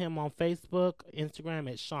follow him on Facebook,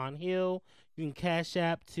 Instagram at Sean Hill. You can Cash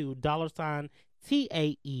App to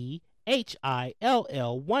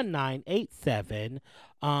 $TAEHILL1987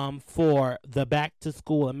 for the back to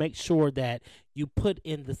school, and make sure that you put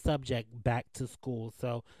in the subject back to school.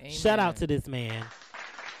 So shout out Amen. to this man.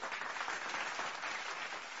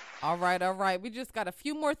 All right. We just got a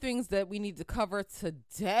few more things that we need to cover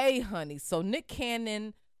today, honey. So Nick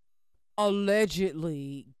Cannon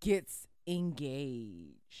allegedly gets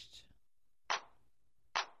engaged.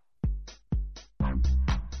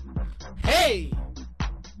 Hey!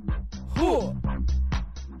 Who?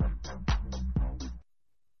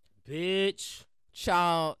 Bitch.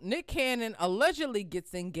 Child, Nick Cannon allegedly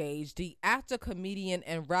gets engaged. The actor, comedian,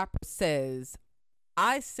 and rapper says,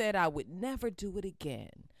 "I said I would never do it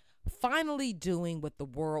again. Finally doing what the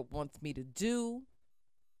world wants me to do."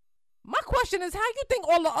 My question is, how you think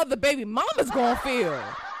all the other baby mamas gonna feel?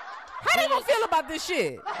 How they gonna feel about this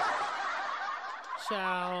shit?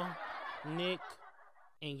 Child, Nick,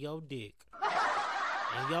 and your dick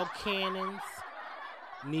and your cannons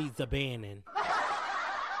needs a banning.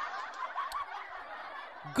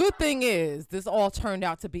 Good thing is, this all turned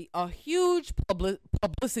out to be a huge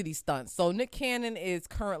publicity stunt. So Nick Cannon is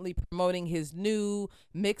currently promoting his new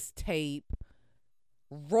mixtape,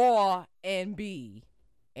 Raw and B.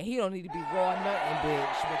 And he don't need to be raw nothing,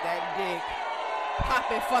 bitch, with that dick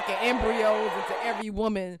popping fucking embryos into every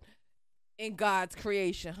woman in God's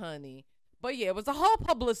creation, honey. But yeah, it was a whole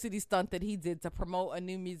publicity stunt that he did to promote a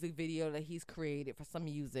new music video that he's created for some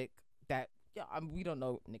music that, we don't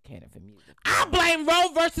know Nick Cannon for music. I blame Roe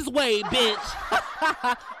versus Wade,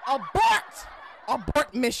 bitch.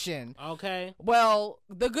 Abort mission. Okay. Well,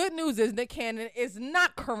 the good news is Nick Cannon is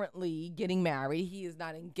not currently getting married. He is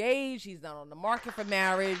not engaged. He's not on the market for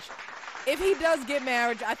marriage. if he does get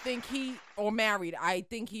married, I think I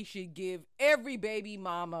think he should give every baby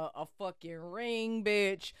mama a fucking ring,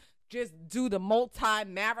 bitch. Just do the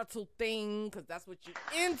multi-marital thing, because that's what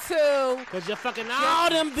you're into. Because you're fucking all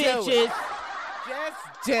them bitches. Just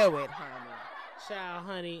do it, honey. Child,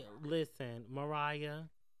 honey, listen, Mariah.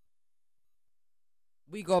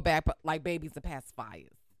 We go back like babies and pacifiers.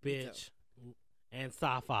 Bitch. And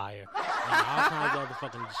Sapphire. And all kinds of other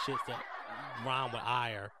fucking shit that rhyme with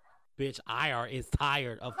ire. Bitch, ire is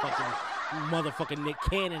tired of fucking motherfucking Nick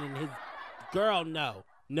Cannon and his girl. No.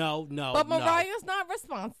 But Mariah's not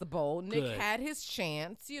responsible. Nick Good. had his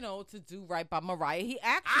chance, to do right by Mariah. He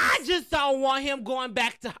actually. I just don't want him going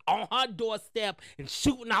back to on her doorstep and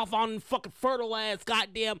shooting off on fucking fertile ass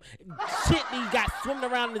goddamn shit that he got swimming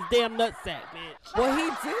around in his damn nutsack, bitch. Well, he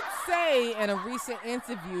did say in a recent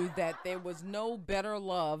interview that there was no better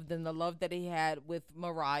love than the love that he had with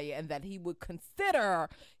Mariah, and that he would consider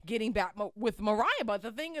getting back with Mariah. But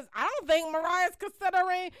the thing is, I don't think Mariah's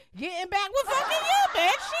considering getting back with fucking you,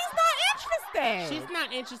 bitch. She's not interested. She's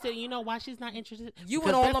not interested. You know why she's not interested? You Because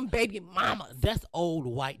and all that's- them baby mamas. That's old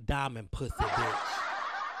white diamond pussy, bitch.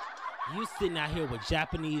 You sitting out here with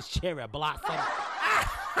Japanese cherry blossom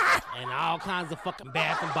and all kinds of fucking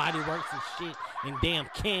Bath and Body Works and shit and damn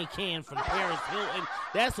can from Paris Hilton.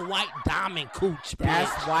 That's white diamond cooch, bitch.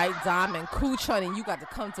 That's white diamond cooch, honey. You got to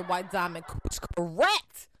come to white diamond cooch,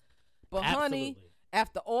 correct? But honey, Absolutely.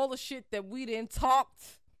 after all the shit that we done talked,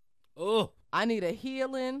 Oh, I need a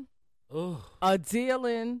healing, oh, a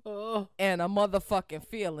dealing, oh. and a motherfucking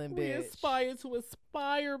feeling, We bitch. aspire to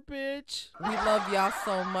aspire, bitch. We love y'all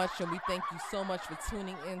so much, and we thank you so much for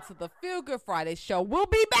tuning in to the Feel Good Friday show. We'll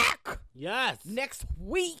be back Yes. next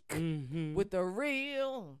week Mhm. with the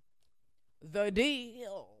real, the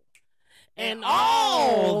deal, and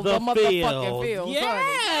all the motherfucking feels. feels.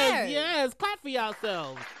 Yes, honey. yes. Clap for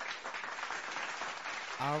yourselves.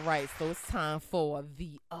 All right, so it's time for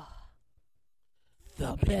the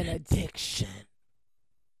benediction.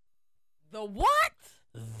 The what?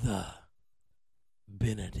 The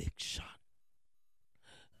benediction.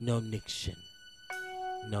 No Niction.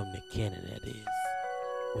 No Nick Cannon, that is.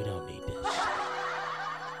 We don't need this shit.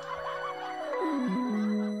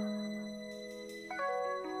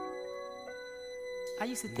 I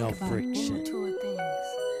used to think No about friction. immature things.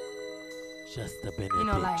 Just the benediction. You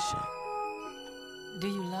know, like, do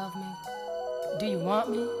you love me? Do you want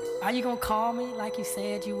me? Are you gonna call me like you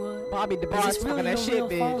said you would? Bobby Is DeBar's this talking really that your shit,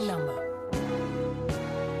 real phone bitch. number?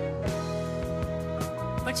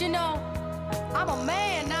 But you know, I'm a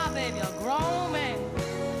man now, baby, a grown man.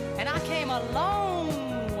 And I came a long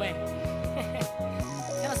way.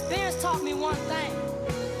 And experience taught me one thing.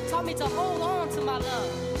 Taught me to hold on to my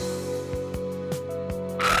love.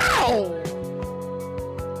 Ow!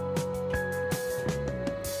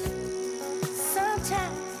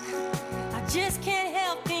 Sometimes I just can't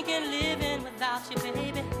help thinking living without you,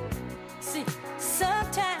 baby. See,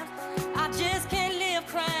 sometimes I just can't live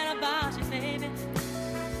crying about you, baby.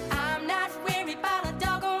 I'm not worried about a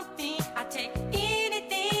doggone thing. I take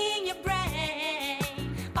anything you bring.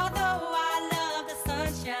 Although I love the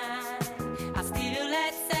sunshine, I still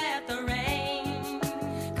accept the rain.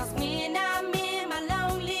 'Cause when I'm in my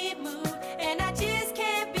lonely mood and I just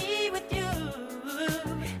can't be with you,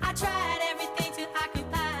 I tried everything to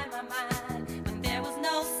occupy my mind, but there was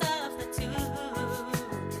no substitute.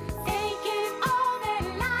 Thinking all that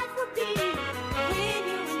life would be when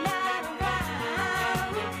you were not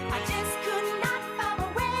around. I just could not find a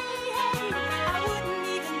way. I wouldn't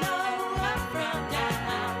even know up from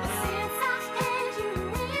down. But since I had you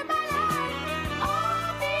in my life, all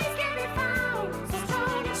things can be found. So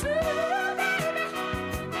strong and true, baby.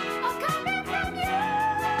 Oh, coming from you.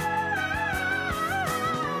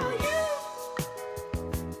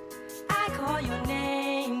 I call your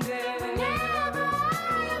name, girl. Whenever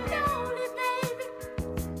I am lonely, baby,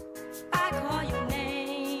 I call your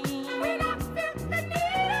name. When I feel the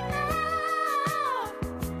need of love,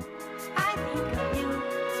 I think of you,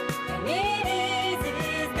 and it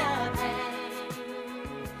eases the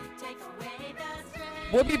pain. Take away the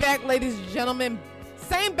strain. We'll be back, ladies and gentlemen.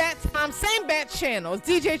 Same bat time, same bat channel. It's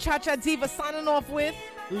DJ Cha-Cha Diva signing off with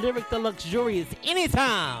Lyric the Luxurious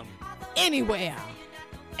anytime, Anywhere.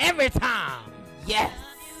 every time, Yes.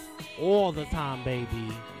 all the time,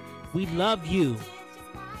 baby. We love you.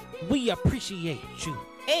 We appreciate you.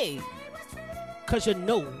 Hey, 'Cause you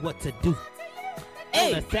know what to do.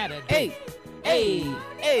 hey, On a Saturday. hey, hey,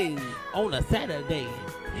 hey. On a Saturday.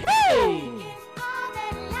 Hey. All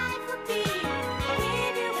that life would be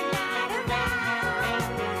when you were not around.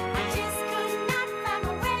 I just could not find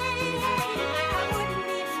a way. I wouldn't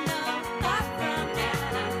even know up from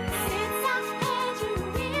down. Since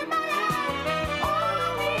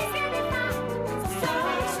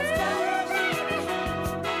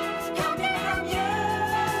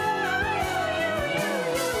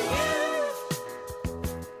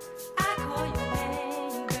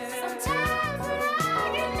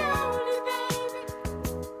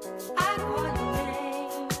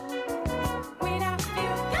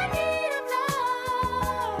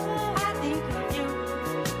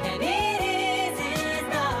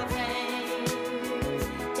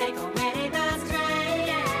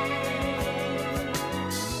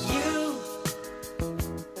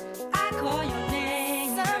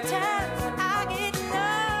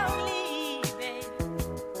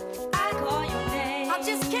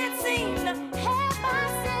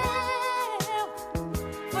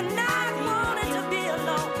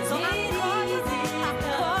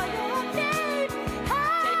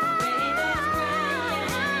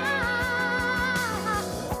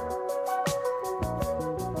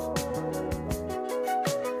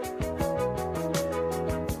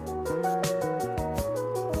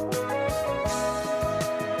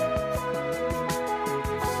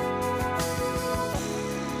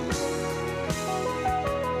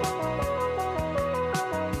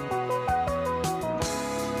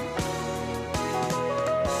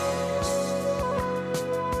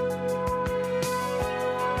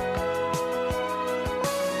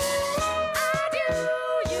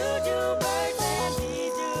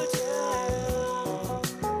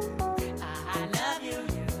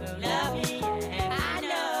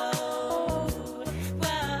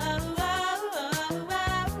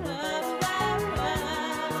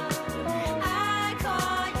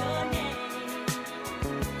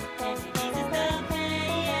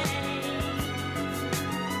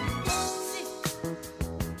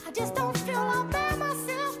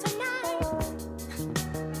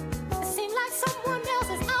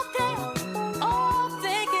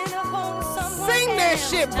that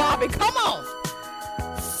shit, Bobby. Come on.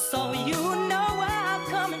 So you know where I'm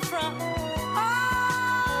coming from.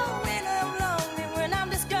 Oh, when I'm lonely, when I'm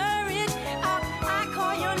discouraged, I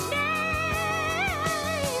call your name.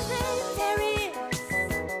 There is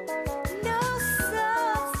no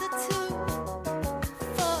substitute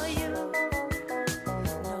for you.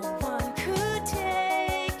 No one could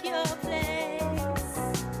take your place.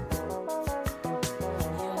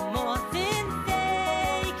 You're more than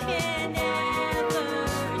they can ever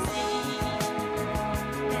see.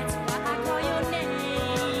 That's why I call your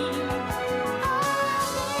name. Oh,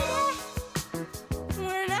 baby.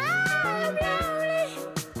 When I'm lonely,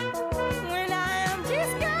 when I am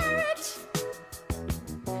discouraged,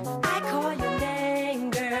 I call your name,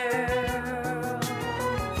 girl.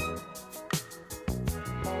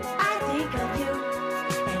 I think of you,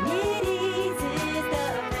 and it eases the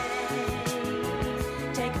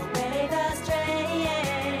pain. Take away the strain.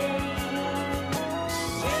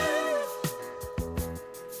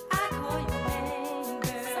 I call your name,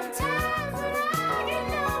 girl. Sometimes when I get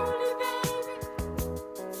lonely, baby,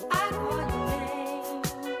 I call your name.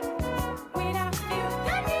 When I feel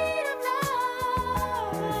the need of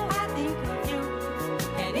love, I think of you,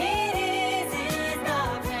 and it eases the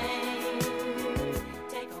pain.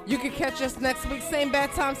 Take away You can catch us next week. Same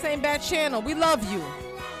bad time, same bad channel. We love you.